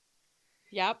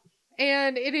 Yep.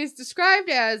 And it is described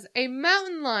as a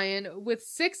mountain lion with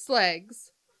 6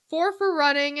 legs, 4 for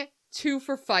running, 2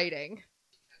 for fighting.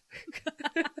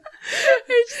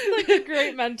 It's just like a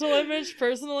great mental image.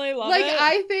 Personally, love like, it.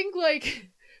 I think like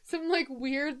some like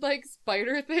weird like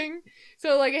spider thing.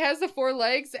 So like it has the 4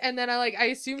 legs, and then I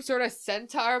assume sort of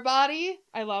centaur body.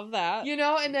 I love that. You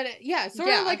know, and then sort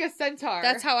of like a centaur.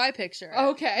 That's how I picture it.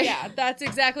 Okay. Yeah, that's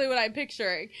exactly what I'm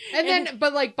picturing. And then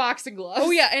but like boxing gloves.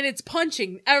 Oh yeah, and it's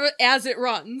punching as it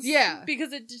runs. Yeah.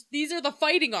 Because these are the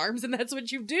fighting arms, and that's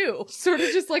what you do. Sort of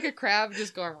just like a crab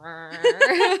just going.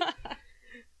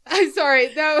 I'm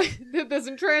sorry, that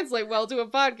doesn't translate well to a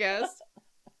podcast.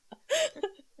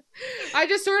 I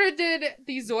just sort of did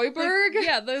the Zoidberg.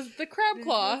 The crab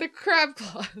claw. The crab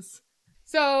claws.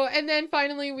 So, and then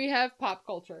finally we have pop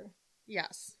culture.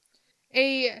 Yes.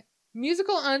 A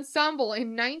musical ensemble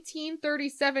in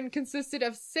 1937 consisted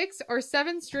of 6 or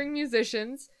 7 string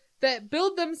musicians that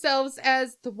billed themselves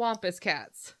as the Wampus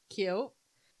Cats. Cute.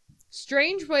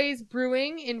 Strange Ways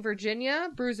Brewing in Virginia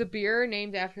brews a beer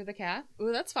named after the cat.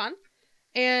 Ooh, that's fun.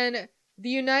 And the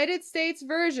United States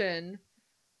version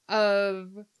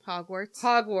of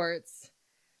Hogwarts,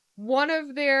 one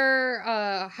of their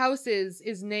houses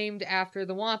is named after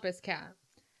the Wampus Cat.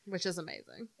 Which is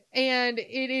amazing. And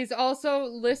it is also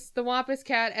lists the Wampus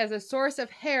Cat as a source of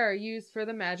hair used for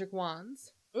the magic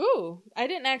wands. Ooh, I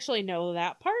didn't actually know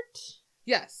that part.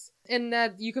 Yes. And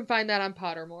that you can find that on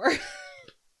Pottermore.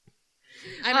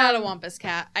 I'm not a Wampus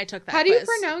Cat. I took that How quiz. do you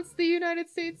pronounce the United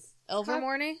States?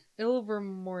 Ilvermorny?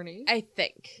 Ilvermorny. I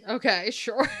think. Okay,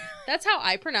 sure. That's how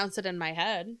I pronounce it in my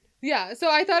head. Yeah, so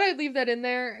I thought I'd leave that in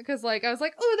there because, I was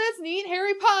like, oh, that's neat,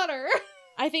 Harry Potter.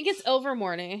 I think it's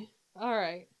Ilvermorny. All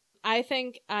right. I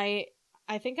think I'm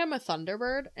a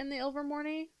Thunderbird in the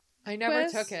Ilvermorny. I never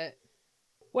quiz. took it.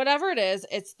 Whatever it is,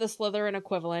 it's the Slytherin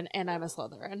equivalent, and I'm a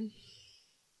Slytherin.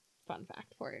 Fun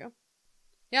fact for you.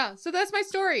 Yeah, so that's my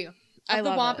story. I Of the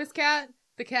love Wampus Cat,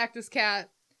 the Cactus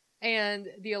Cat, and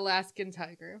the Alaskan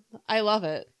Tiger. I love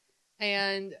it.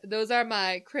 And those are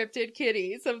my cryptid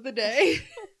kitties of the day.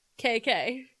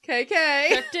 KK. KK.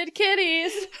 Cryptid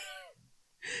kitties.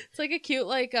 It's like a cute,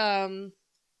 like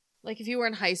if you were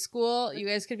in high school, you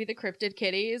guys could be the cryptid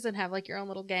kitties and have, your own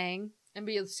little gang. And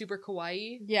be super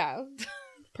kawaii. Yeah.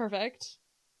 Perfect.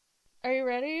 Are you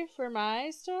ready for my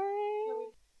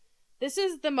story? This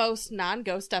is the most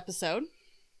non-ghost episode.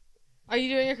 Are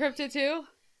you doing a cryptid too?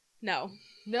 No.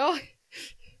 No?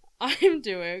 I'm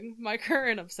doing my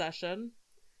current obsession.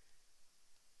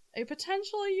 A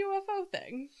potential UFO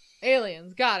thing.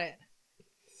 Aliens. Got it.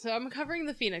 So I'm covering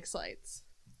the Phoenix Lights.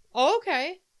 Oh,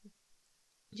 okay.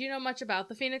 Do you know much about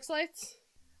the Phoenix Lights?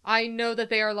 I know that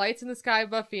they are lights in the sky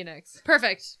above Phoenix.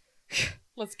 Perfect.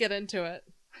 Let's get into it.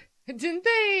 Didn't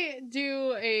they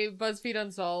do a BuzzFeed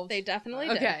Unsolved? They definitely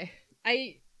did. Okay.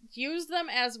 I use them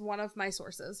as one of my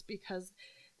sources because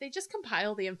they just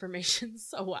compile the information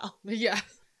so well. Yeah.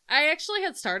 I actually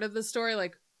had started this story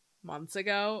months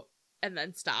ago and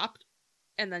then stopped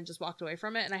and then just walked away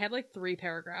from it. And I had 3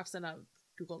 paragraphs in a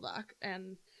Google Doc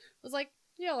and was like,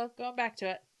 yeah, let's go back to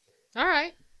it. All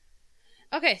right.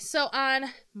 Okay, so on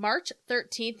March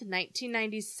 13th,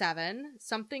 1997,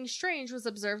 something strange was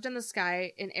observed in the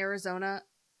sky in Arizona.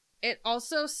 It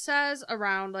also says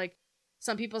around,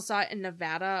 some people saw it in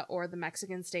Nevada or the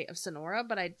Mexican state of Sonora,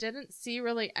 but I didn't see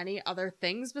really any other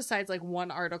things besides,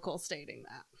 one article stating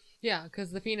that. Yeah,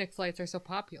 because the Phoenix Lights are so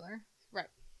popular. Right.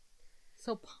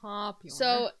 So popular.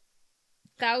 So,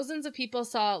 thousands of people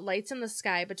saw lights in the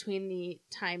sky between the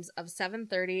times of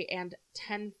 7:30 and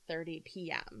 10:30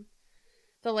 p.m.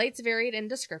 The lights varied in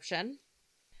description.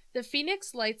 The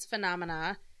Phoenix Lights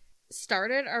phenomena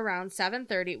started around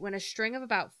 7:30 when a string of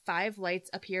about 5 lights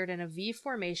appeared in a V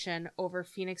formation over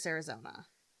Phoenix, Arizona.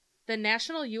 The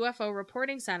National UFO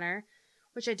Reporting Center,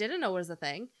 which I didn't know was a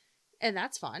thing, and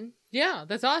that's fun, Yeah,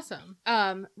 that's awesome.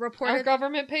 Our reported...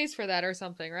 government pays for that or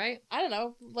something, right? I don't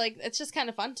know. Like, it's just kind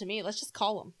of fun to me. Let's just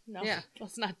call them. No, Yeah.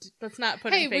 Let's not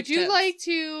put Hey, in fake would you tips. like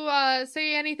to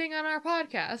say anything on our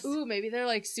podcast? Ooh, maybe they're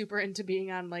like super into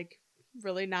being on like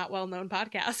really not well-known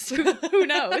podcasts. Who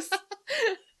knows?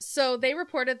 So they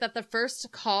reported that the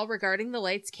first call regarding the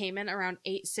lights came in around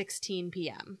 8:16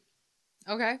 p.m.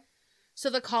 Okay. So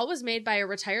the call was made by a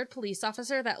retired police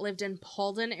officer that lived in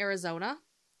Paulden, Arizona.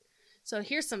 So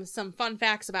here's some fun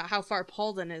facts about how far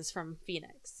Paulden is from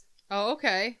Phoenix. Oh,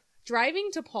 okay. Driving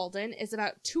to Paulden is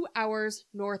about 2 hours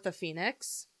north of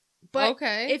Phoenix. But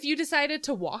okay. if you decided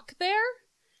to walk there,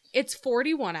 it's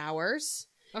 41 hours.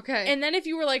 Okay. And then if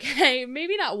you were like, hey,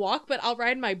 maybe not walk, but I'll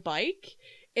ride my bike,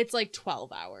 it's like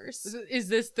 12 hours. Is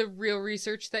this the real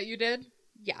research that you did?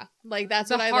 Yeah. Like, that's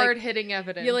The what I hard like. hitting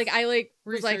evidence. You like, I like,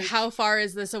 was like, Research. how far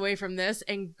is this away from this?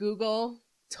 And Google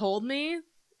told me,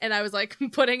 and I was like,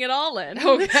 putting it all in.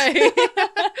 Okay.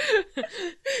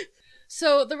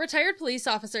 So the retired police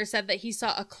officer said that he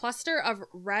saw a cluster of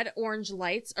red-orange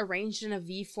lights arranged in a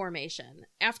V formation.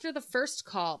 After the first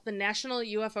call, the National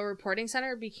UFO Reporting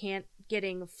Center began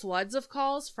getting floods of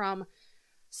calls from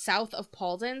south of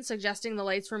Paulden, suggesting the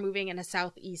lights were moving in a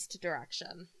southeast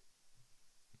direction.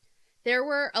 There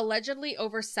were allegedly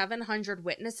over 700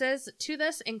 witnesses to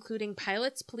this, including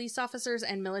pilots, police officers,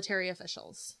 and military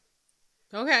officials.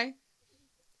 Okay.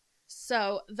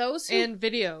 So those who... And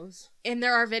videos. And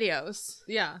there are videos.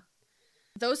 Yeah.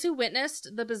 Those who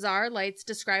witnessed the bizarre lights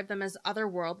described them as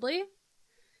otherworldly.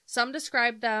 Some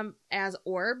described them as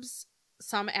orbs,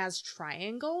 some as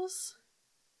triangles.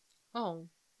 Oh,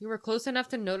 you were close enough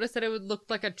to notice that it would look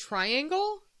like a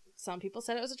triangle? Some people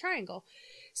said it was a triangle.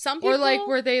 Some people... Or like,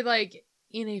 were they like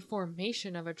in a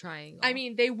formation of a triangle? I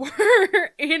mean, they were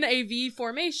in a V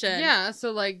formation. Yeah,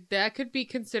 so like that could be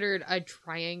considered a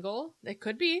triangle. It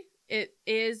could be. It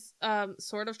is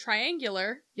sort of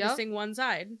triangular, Yep. missing one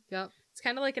side. Yep. It's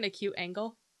kind of like an acute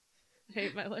angle. I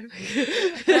hate my life.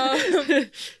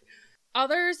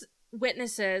 Others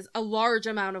witnesses, a large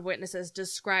amount of witnesses,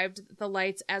 described the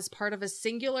lights as part of a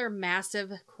singular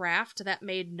massive craft that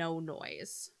made no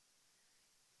noise.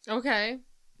 Okay.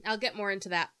 I'll get more into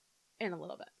that in a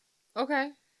little bit. Okay.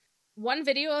 One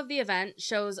video of the event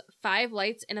shows 5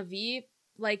 lights in a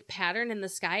V-like pattern in the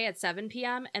sky at 7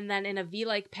 p.m. and then in a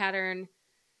V-like pattern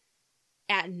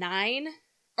at 9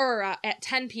 or at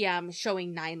 10 p.m.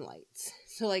 showing 9 lights.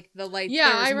 So like the lights.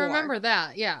 Yeah, there's I more. remember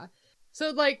that. Yeah. So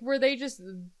like, were they just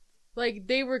like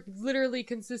they were literally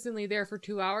consistently there for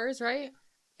 2 hours, right?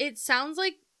 It sounds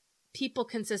like people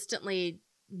consistently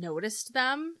noticed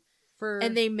them.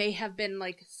 And they may have been,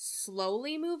 like,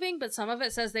 slowly moving, but some of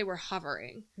it says they were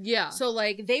hovering. Yeah. So,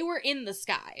 like, they were in the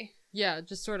sky. Yeah,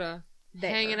 just sort of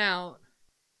There. hanging out.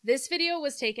 This video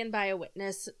was taken by a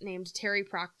witness named Terry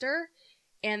Proctor,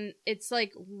 and it's,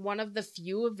 like, one of the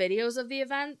few videos of the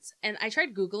event. And I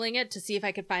tried Googling it to see if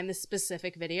I could find this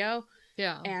specific video,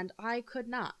 Yeah. and I could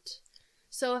not.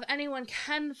 So if anyone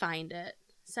can find it,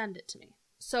 send it to me.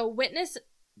 So witness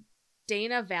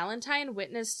Dana Valentine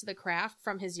witnessed the craft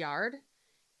from his yard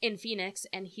in Phoenix,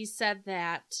 and he said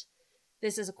that,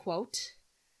 this is a quote,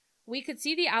 "We could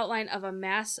see the outline of a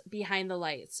mass behind the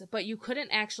lights, but you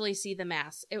couldn't actually see the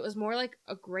mass. It was more like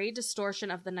a gray distortion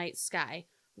of the night sky.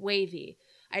 Wavy.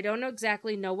 I don't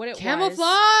exactly know what it was.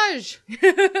 Camouflage!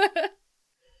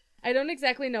 I don't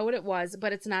exactly know what it was,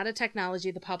 but it's not a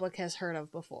technology the public has heard of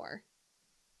before."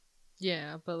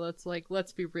 Yeah, but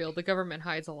let's be real. The government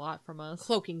hides a lot from us.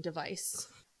 Cloaking device.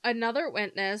 Another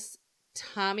witness,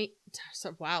 Tommy...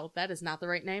 Wow, that is not the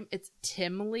right name. It's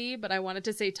Tim Lee, but I wanted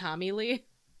to say Tommy Lee.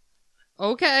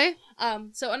 Okay.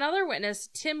 So another witness,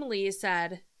 Tim Lee,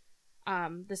 said,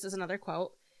 this is another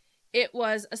quote, "It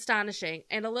was astonishing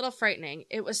and a little frightening.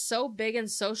 It was so big and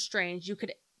so strange you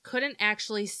couldn't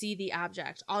actually see the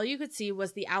object. All you could see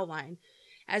was the outline,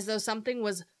 as though something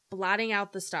was blotting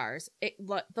out the stars.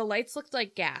 The lights looked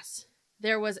like gas.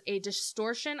 There was a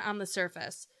distortion on the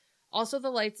surface. Also, the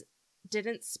lights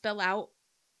didn't spill out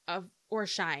or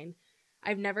shine.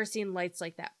 I've never seen lights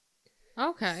like that."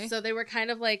 Okay. So they were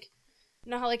kind of like,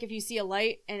 you know how like if you see a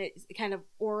light and it kind of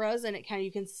auras and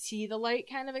you can see the light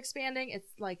kind of expanding?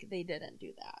 It's like they didn't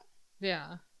do that.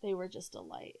 Yeah. They were just a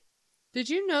light. Did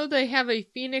you know they have a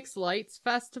Phoenix Lights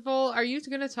Festival? Are you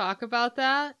going to talk about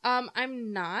that?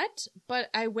 I'm not, but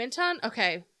I went on...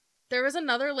 Okay, there was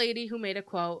another lady who made a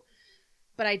quote,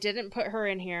 but I didn't put her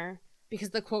in here. because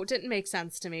the quote didn't make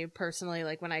sense to me personally.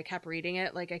 Like when I kept reading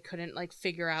it, like I couldn't like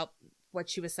figure out what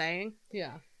she was saying.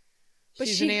 Yeah. But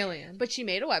She's an alien. But she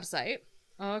made a website.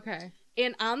 Oh, okay.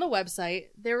 And on the website,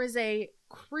 there is a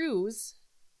cruise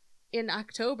in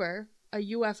October, a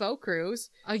UFO cruise.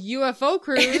 A UFO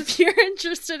cruise? If you're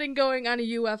interested in going on a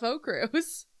UFO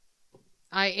cruise.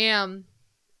 I am.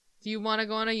 Do you want to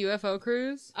go on a UFO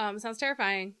cruise? Sounds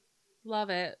terrifying. Love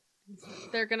it.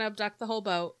 They're gonna abduct the whole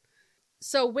boat.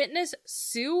 So witness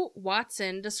Sue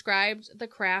Watson described the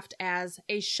craft as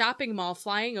a shopping mall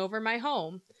flying over my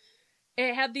home.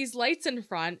 It had these lights in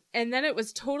front, and then it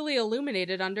was totally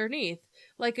illuminated underneath.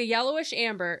 Like a yellowish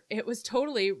amber, it was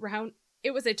totally round.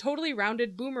 It was a totally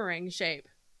rounded boomerang shape.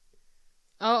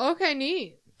 Oh, okay,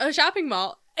 neat. A shopping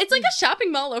mall. It's like a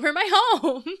shopping mall over my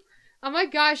home. Oh my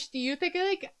gosh, do you think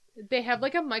like they have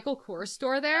like a Michael Kors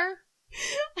store there?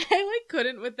 I like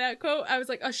couldn't with that quote. I was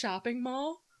like, a shopping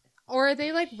mall? Or are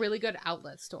they like really good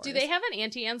outlet stores? Do they have an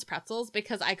Auntie Anne's pretzels?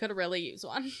 Because I could really use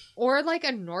one. Or like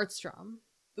a Nordstrom.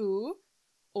 Ooh.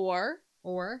 Or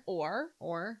Or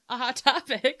a Hot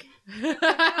Topic.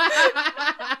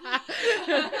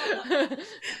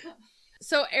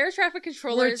 So air traffic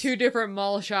controllers. We're two different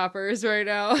mall shoppers right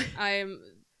now.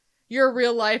 You're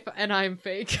real life and I'm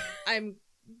fake. I'm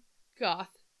goth.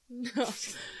 No.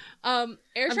 I'm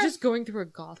just going through a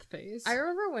goth phase. I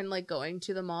remember when like going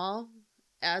to the mall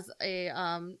as a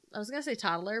I was gonna say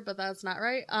toddler, but that's not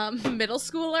right. Middle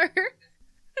schooler.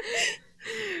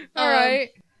 All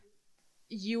right.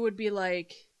 You would be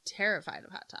like terrified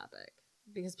of Hot Topic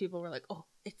because people were like, "Oh,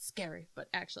 it's scary," but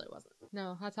actually it wasn't.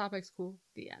 No, Hot Topic's cool.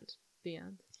 The end. The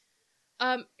end.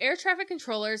 Air traffic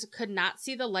controllers could not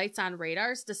see the lights on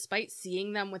radars despite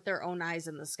seeing them with their own eyes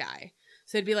in the sky.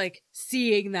 So it'd be like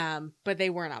seeing them, but they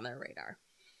weren't on their radar.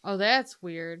 Oh, that's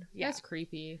weird. Yeah. That's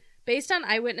creepy. Based on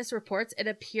eyewitness reports, it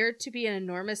appeared to be an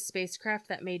enormous spacecraft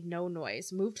that made no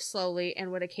noise, moved slowly,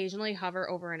 and would occasionally hover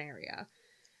over an area.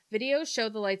 Videos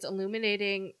showed the lights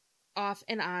illuminating off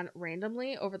and on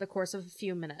randomly over the course of a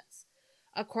few minutes.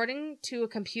 According to a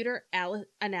computer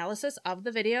analysis of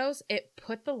the videos, it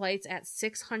put the lights at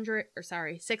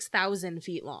 6,000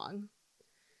 feet long,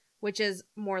 which is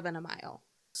more than a mile.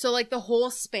 So like the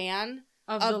whole span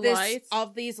of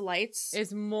these lights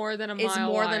is more than a mile. Is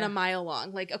more than a mile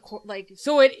long.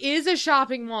 So it is a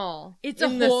shopping mall. It's a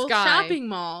whole shopping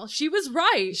mall. She was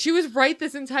right. She was right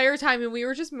this entire time, and we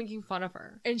were just making fun of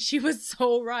her. And she was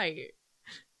so right.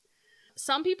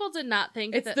 Some people did not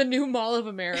think it's the new Mall of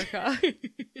America.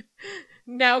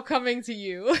 Now coming to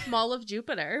you. Mall of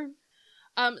Jupiter.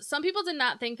 Some people did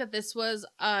not think that this was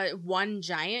one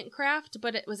giant craft,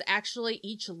 but it was actually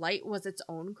each light was its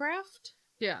own craft.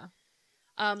 Yeah.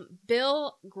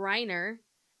 Bill Greiner,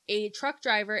 a truck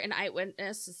driver and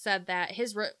eyewitness, said that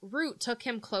his route took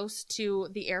him close to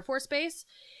the Air Force Base,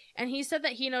 and he said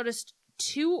that he noticed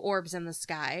two orbs in the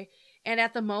sky, and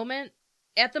at the moment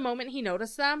he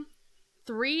noticed them,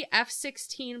 3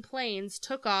 F-16 planes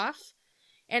took off,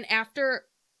 and after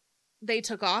they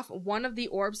took off, one of the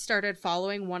orbs started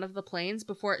following one of the planes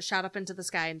before it shot up into the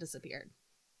sky and disappeared.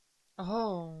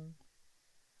 Oh.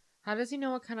 How does he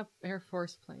know what kind of Air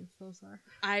Force planes those are?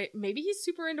 Maybe he's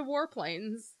super into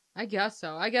warplanes. I guess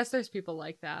so. I guess there's people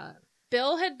like that.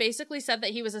 Bill had basically said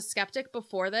that he was a skeptic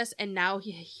before this, and now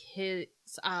he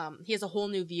has a whole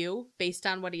new view based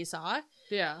on what he saw.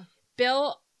 Yeah.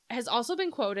 Bill has also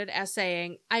been quoted as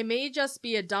saying, "I may just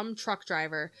be a dumb truck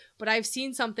driver, but I've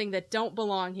seen something that don't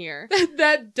belong here."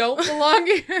 That don't belong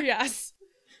here? Yes.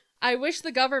 "I wish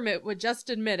the government would just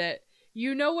admit it.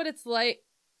 You know what it's like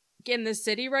in this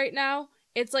city right now?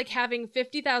 It's like having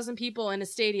 50,000 people in a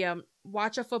stadium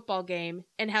watch a football game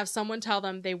and have someone tell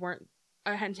them they weren't,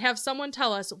 and have someone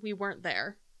tell us we weren't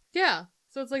there." Yeah.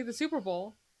 So it's like the Super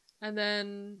Bowl. And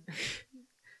then,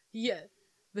 yeah,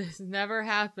 this never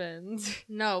happened.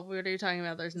 No, what are you talking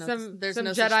about? There's no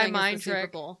Jedi such thing mind as the trick.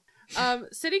 Super Bowl.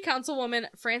 City Councilwoman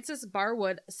Frances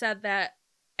Barwood said that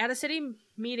at a city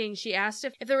meeting, she asked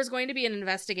if there was going to be an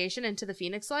investigation into the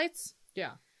Phoenix Lights.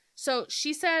 Yeah. So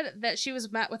she said that she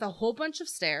was met with a whole bunch of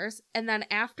stares, and then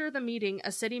after the meeting,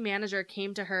 a city manager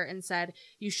came to her and said,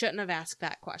 "You shouldn't have asked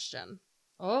that question."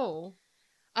 Oh.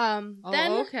 Then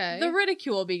okay. The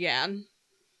ridicule began.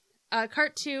 A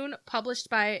cartoon published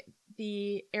by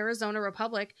the Arizona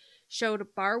Republic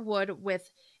showed Barwood with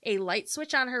a light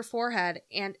switch on her forehead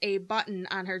and a button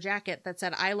on her jacket that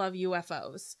said, "I love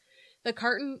UFOs." The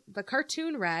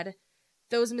cartoon read,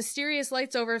 "Those mysterious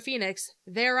lights over Phoenix,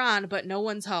 they're on, but no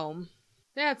one's home."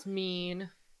 That's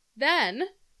mean. Then,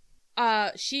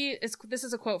 this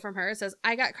is a quote from her. It says,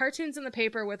 "I got cartoons in the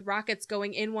paper with rockets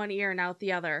going in one ear and out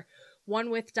the other. One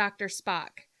with Dr.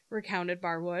 Spock," recounted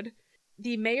Barwood.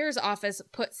 the mayor's office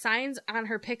put signs on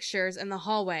her pictures in the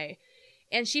hallway,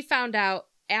 and she found out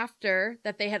after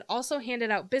that they had also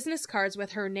handed out business cards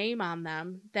with her name on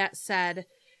them that said,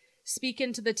 "Speak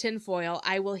into the tinfoil,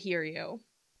 I will hear you."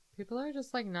 People are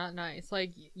just like not nice.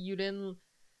 Like you didn't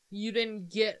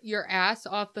get your ass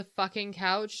off the fucking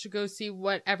couch to go see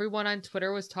what everyone on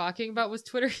Twitter was talking about. Was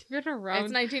Twitter even around?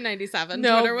 It's 1997.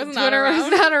 No, Twitter was not Twitter around.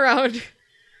 was not around.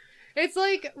 It's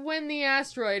like when the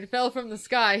asteroid fell from the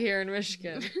sky here in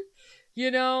Michigan.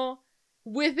 You know,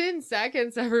 within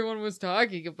seconds, everyone was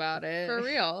talking about it. For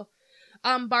real.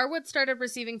 Barwood started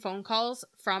receiving phone calls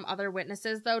from other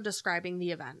witnesses, though, describing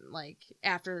the event. Like,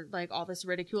 after, like, all this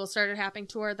ridicule started happening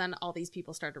to her, then all these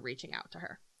people started reaching out to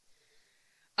her.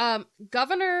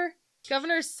 Governor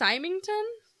Symington,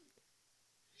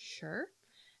 sure,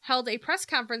 held a press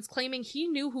conference claiming he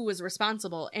knew who was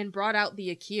responsible and brought out the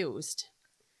accused.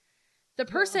 A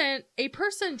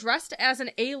person dressed as an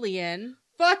alien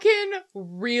Fucking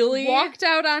really? walked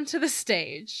out onto the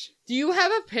stage. Do you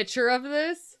have a picture of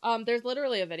this? There's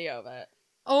literally a video of it.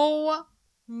 Oh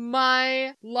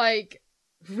my, like,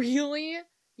 really?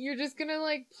 You're just gonna,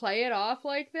 like, play it off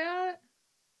like that?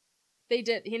 They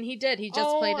did, and he did. He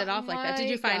just played it off like that. Did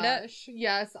you find it?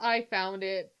 Yes, I found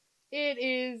it. It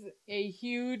is a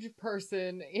huge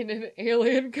person in an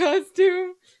alien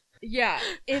costume. Yeah,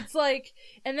 it's like,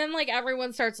 and then like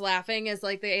everyone starts laughing as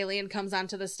like the alien comes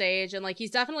onto the stage, and like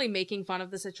he's definitely making fun of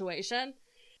the situation.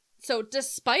 So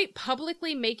despite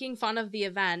publicly making fun of the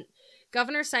event,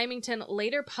 Governor Symington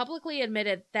later publicly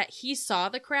admitted that he saw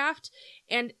the craft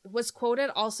and was quoted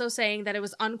also saying that it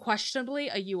was unquestionably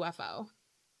a UFO.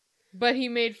 But he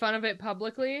made fun of it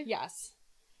publicly? Yes.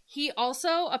 He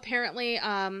also apparently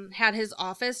had his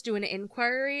office do an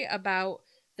inquiry about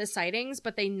the sightings,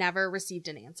 but they never received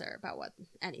an answer about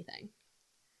anything.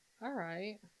 All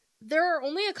right. There are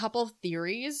only a couple of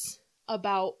theories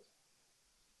about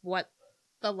what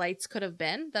the lights could have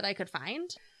been that I could find.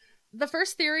 The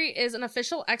first theory is an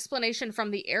official explanation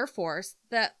from the Air Force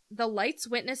that the lights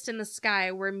witnessed in the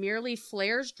sky were merely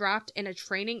flares dropped in a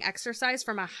training exercise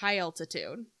from a high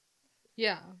altitude.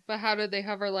 Yeah, but how did they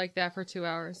hover like that for 2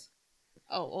 hours?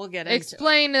 Oh, we'll get into it.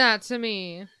 Explain that to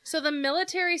me. So the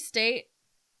military states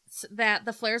that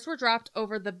the flares were dropped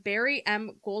over the Barry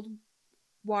M.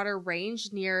 Goldwater Range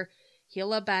near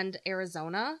Gila Bend,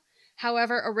 Arizona.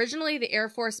 However, originally the Air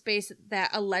Force base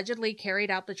that allegedly carried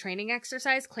out the training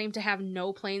exercise claimed to have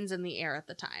no planes in the air at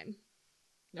the time.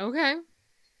 Okay.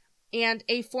 And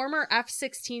a former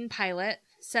F-16 pilot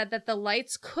said that the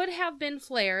lights could have been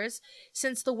flares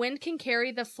since the wind can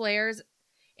carry the flares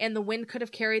and the wind could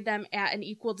have carried them at an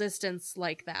equal distance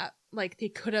like that. Like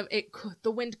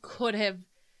the wind could have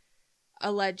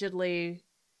allegedly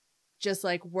just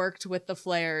like worked with the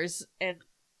flares and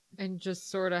just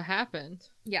sort of happened.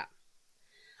 Yeah.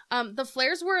 The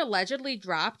flares were allegedly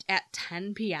dropped at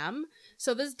 10 p.m.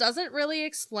 So this doesn't really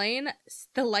explain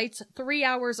the lights 3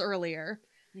 hours earlier.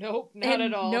 Nope, not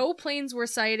at all. No planes were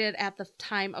sighted at the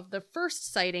time of the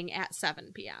first sighting at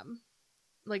 7 p.m.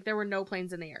 Like, there were no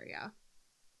planes in the area.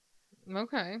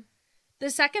 Okay. The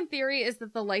second theory is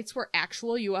that the lights were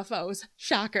actual UFOs.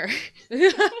 Shocker.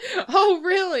 Oh,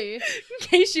 really? In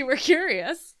case you were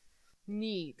curious.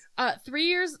 Neat. 3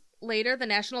 years later, the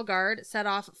National Guard set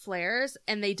off flares,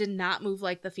 and they did not move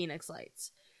like the Phoenix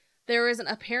lights. There was an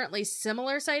apparently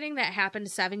similar sighting that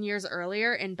happened 7 years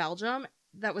earlier in Belgium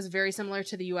that was very similar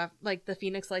to the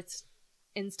Phoenix lights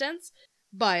instance,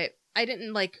 but I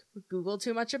didn't Google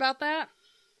too much about that.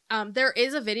 There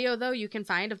is a video though you can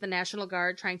find of the National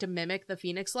Guard trying to mimic the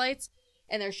Phoenix lights,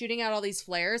 and they're shooting out all these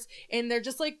flares, and they're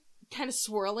just kind of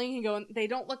swirling and going. They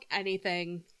don't look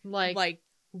anything like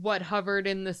what hovered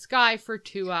in the sky for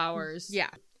 2 hours.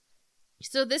 Yeah.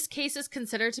 So this case is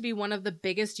considered to be one of the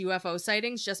biggest UFO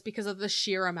sightings just because of the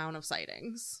sheer amount of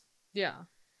sightings. Yeah.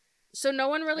 So no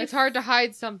one really... It's hard to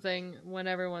hide something when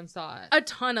everyone saw it. A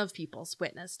ton of people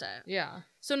witnessed it. Yeah.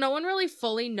 So no one really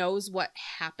fully knows what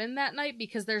happened that night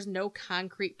because there's no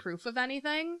concrete proof of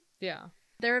anything. Yeah.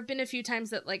 There have been a few times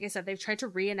that, like I said, they've tried to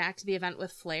reenact the event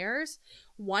with flares.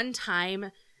 One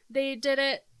time they did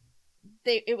it,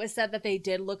 it was said that they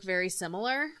did look very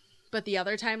similar, but the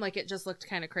other time, it just looked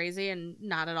kind of crazy and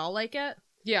not at all like it.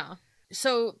 Yeah.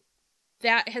 So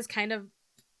that has kind of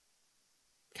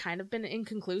been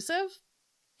inconclusive.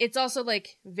 It's also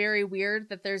very weird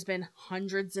that there's been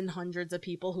hundreds and hundreds of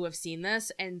people who have seen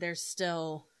this and there's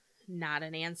still not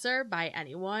an answer by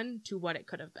anyone to what it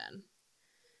could have been.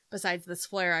 Besides this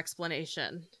flare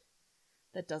explanation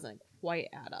that doesn't quite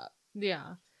add up.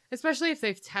 Yeah. Especially if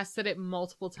they've tested it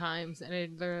multiple times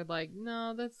and they're like,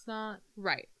 no, that's not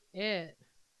right. it.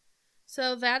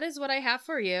 So that is what I have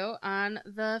for you on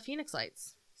the Phoenix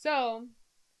Lights. So,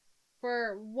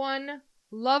 for one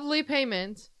lovely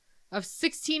payment of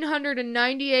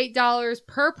 $1,698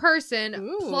 per person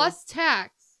Ooh. plus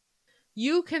tax,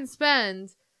 you can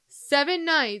spend 7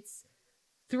 nights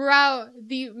throughout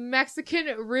the Mexican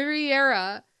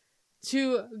Riviera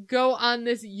to go on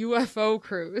this UFO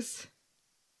cruise.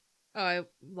 Oh, I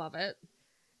love it.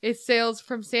 It sails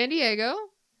from San Diego,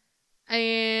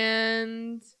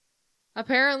 and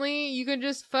apparently you can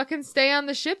just fucking stay on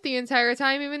the ship the entire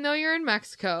time even though you're in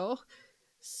Mexico.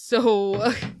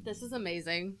 So, This is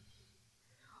amazing.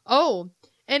 oh,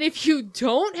 and if you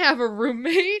don't have a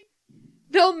roommate,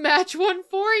 they'll match one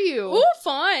for you. Ooh,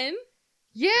 fun.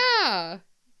 Yeah.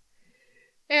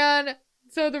 And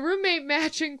so the roommate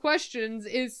matching questions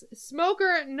is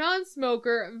smoker,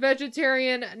 non-smoker,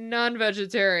 vegetarian,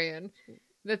 non-vegetarian.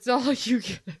 That's all you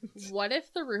get. What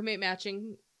if the roommate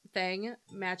matching thing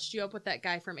matched you up with that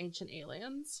guy from Ancient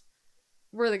Aliens?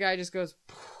 Where the guy just goes,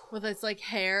 With his, like,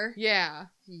 hair? yeah.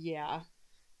 Yeah.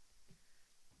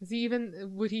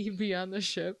 Would he be on the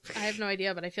ship? I have no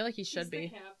idea, but I feel like he should He's be.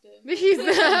 the captain. He's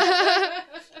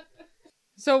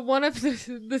So one of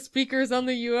the speakers on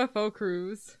the UFO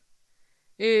cruise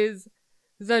is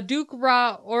Zaduk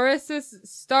Ra Orisis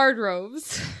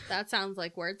Stardroves. That sounds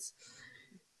like words.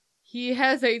 He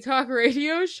has a talk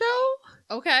radio show?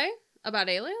 Okay. About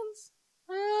aliens?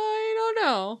 I don't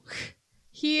know.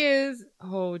 He has his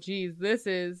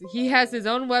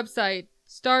own website,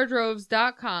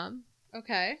 stardroves.com.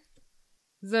 Okay.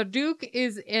 Zaduk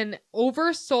is an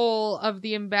oversoul of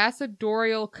the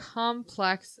ambassadorial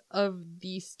complex of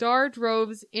the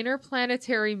Stardroves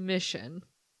interplanetary mission.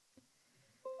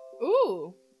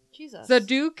 Ooh. Jesus.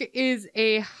 Zaduk is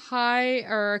a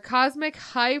cosmic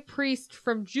high priest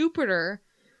from Jupiter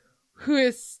who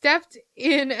has stepped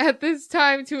in at this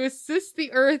time to assist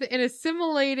the Earth in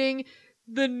assimilating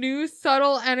the new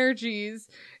subtle energies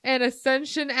and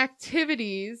ascension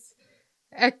activations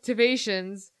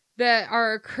that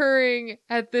are occurring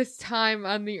at this time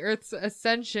on the Earth's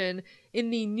ascension in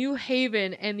the New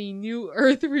Haven and the New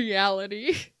Earth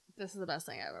reality. This is the best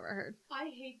thing I've ever heard.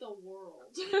 I hate the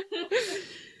world.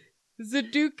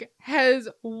 Zaduk has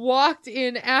walked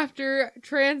in after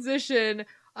transition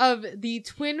of the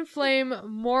twin flame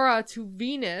Mora to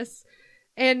Venus,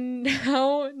 and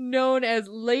now known as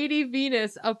Lady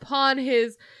Venus upon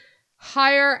his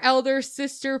higher elder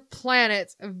sister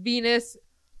planet, Venus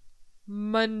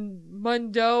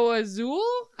Mundo Azul?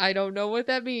 I don't know what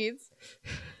that means.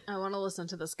 I want to listen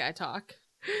to this guy talk.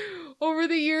 Over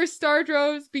the years,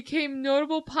 Stardroves became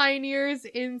notable pioneers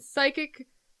in psychic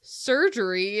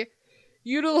surgery,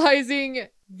 utilizing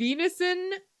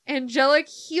Venusian angelic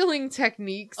healing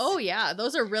techniques. Oh, yeah.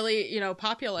 Those are really,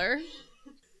 popular.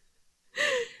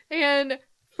 And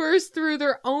first through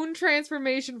their own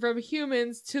transformation from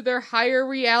humans to their higher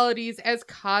realities as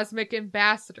cosmic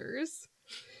ambassadors.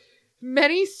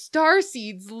 Many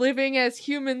starseeds living as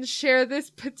humans share this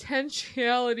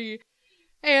potentiality,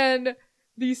 and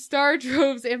the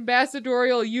Stardroves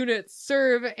ambassadorial units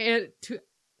serve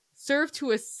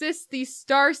to assist these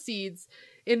starseeds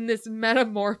in this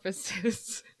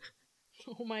metamorphosis.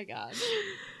 Oh my god.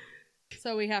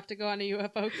 So we have to go on a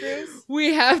UFO cruise?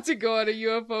 We have to go on a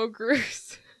UFO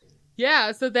cruise.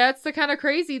 Yeah, so that's the kind of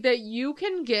crazy that you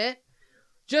can get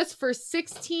just for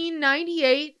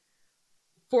 $16.98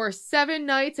 for 7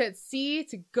 nights at sea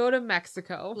to go to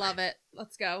Mexico. Love it.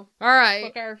 Let's go. All right.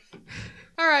 Book our...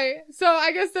 All right. So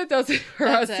I guess that does it for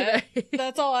us That's today.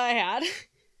 That's all I had.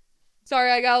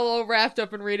 Sorry, I got a little wrapped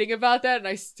up in reading about that, and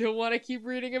I still want to keep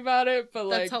reading about it, but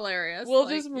That's hilarious. we'll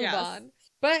just move yes. on.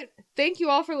 But thank you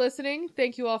all for listening.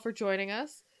 Thank you all for joining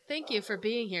us. Thank you for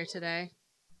being here today.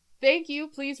 Thank you.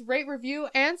 Please rate, review,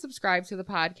 and subscribe to the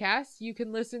podcast. You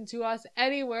can listen to us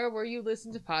anywhere where you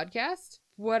listen to podcasts.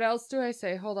 What else do I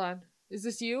say? Hold on. Is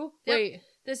this you? Yep. Wait.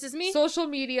 This is me. Social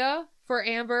media for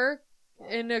Amber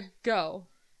and a go.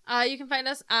 You can find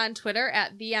us on Twitter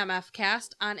at the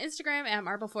MFcast, on Instagram at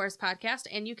Marble Forest Podcast,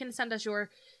 and you can send us your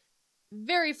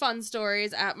very fun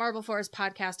stories at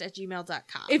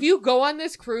marbleforestpodcast@gmail.com. If you go on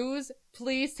this cruise,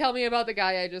 please tell me about the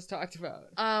guy I just talked about.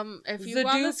 If you go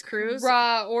on this cruise,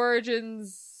 Raw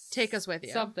Origins, take us with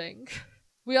you. Something.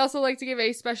 We also like to give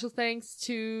a special thanks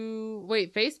to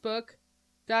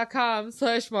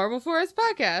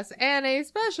Facebook.com/MarbleForestPodcast, and a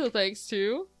special thanks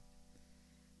to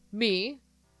me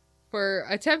for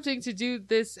attempting to do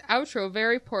this outro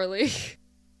very poorly.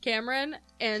 Cameron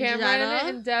and Cameron Jenna.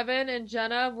 and Devin and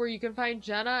Jenna, where you can find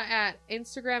Jenna at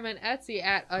Instagram and Etsy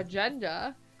at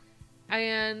Agenda.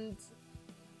 And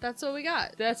that's what we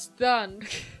got. that's done.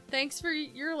 Thanks for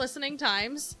your listening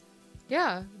times.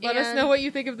 Yeah. Let us And- know what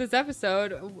you think of this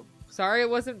episode. Sorry it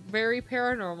wasn't very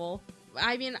paranormal.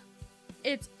 I mean,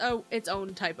 it's its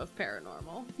own type of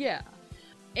paranormal. Yeah.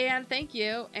 And thank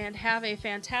you, and have a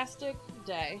fantastic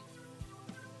day.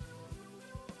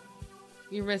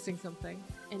 You're missing something.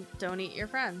 And don't eat your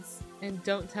friends. And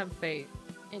don't tempt fate.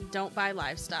 And don't buy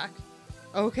livestock,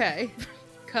 Okay.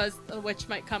 because the witch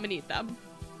might come and eat them.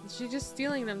 She's just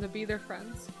stealing them to be their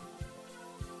friends.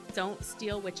 Don't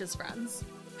steal witches' friends.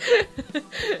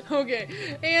 Okay.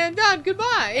 And done.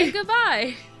 Goodbye.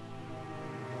 Goodbye!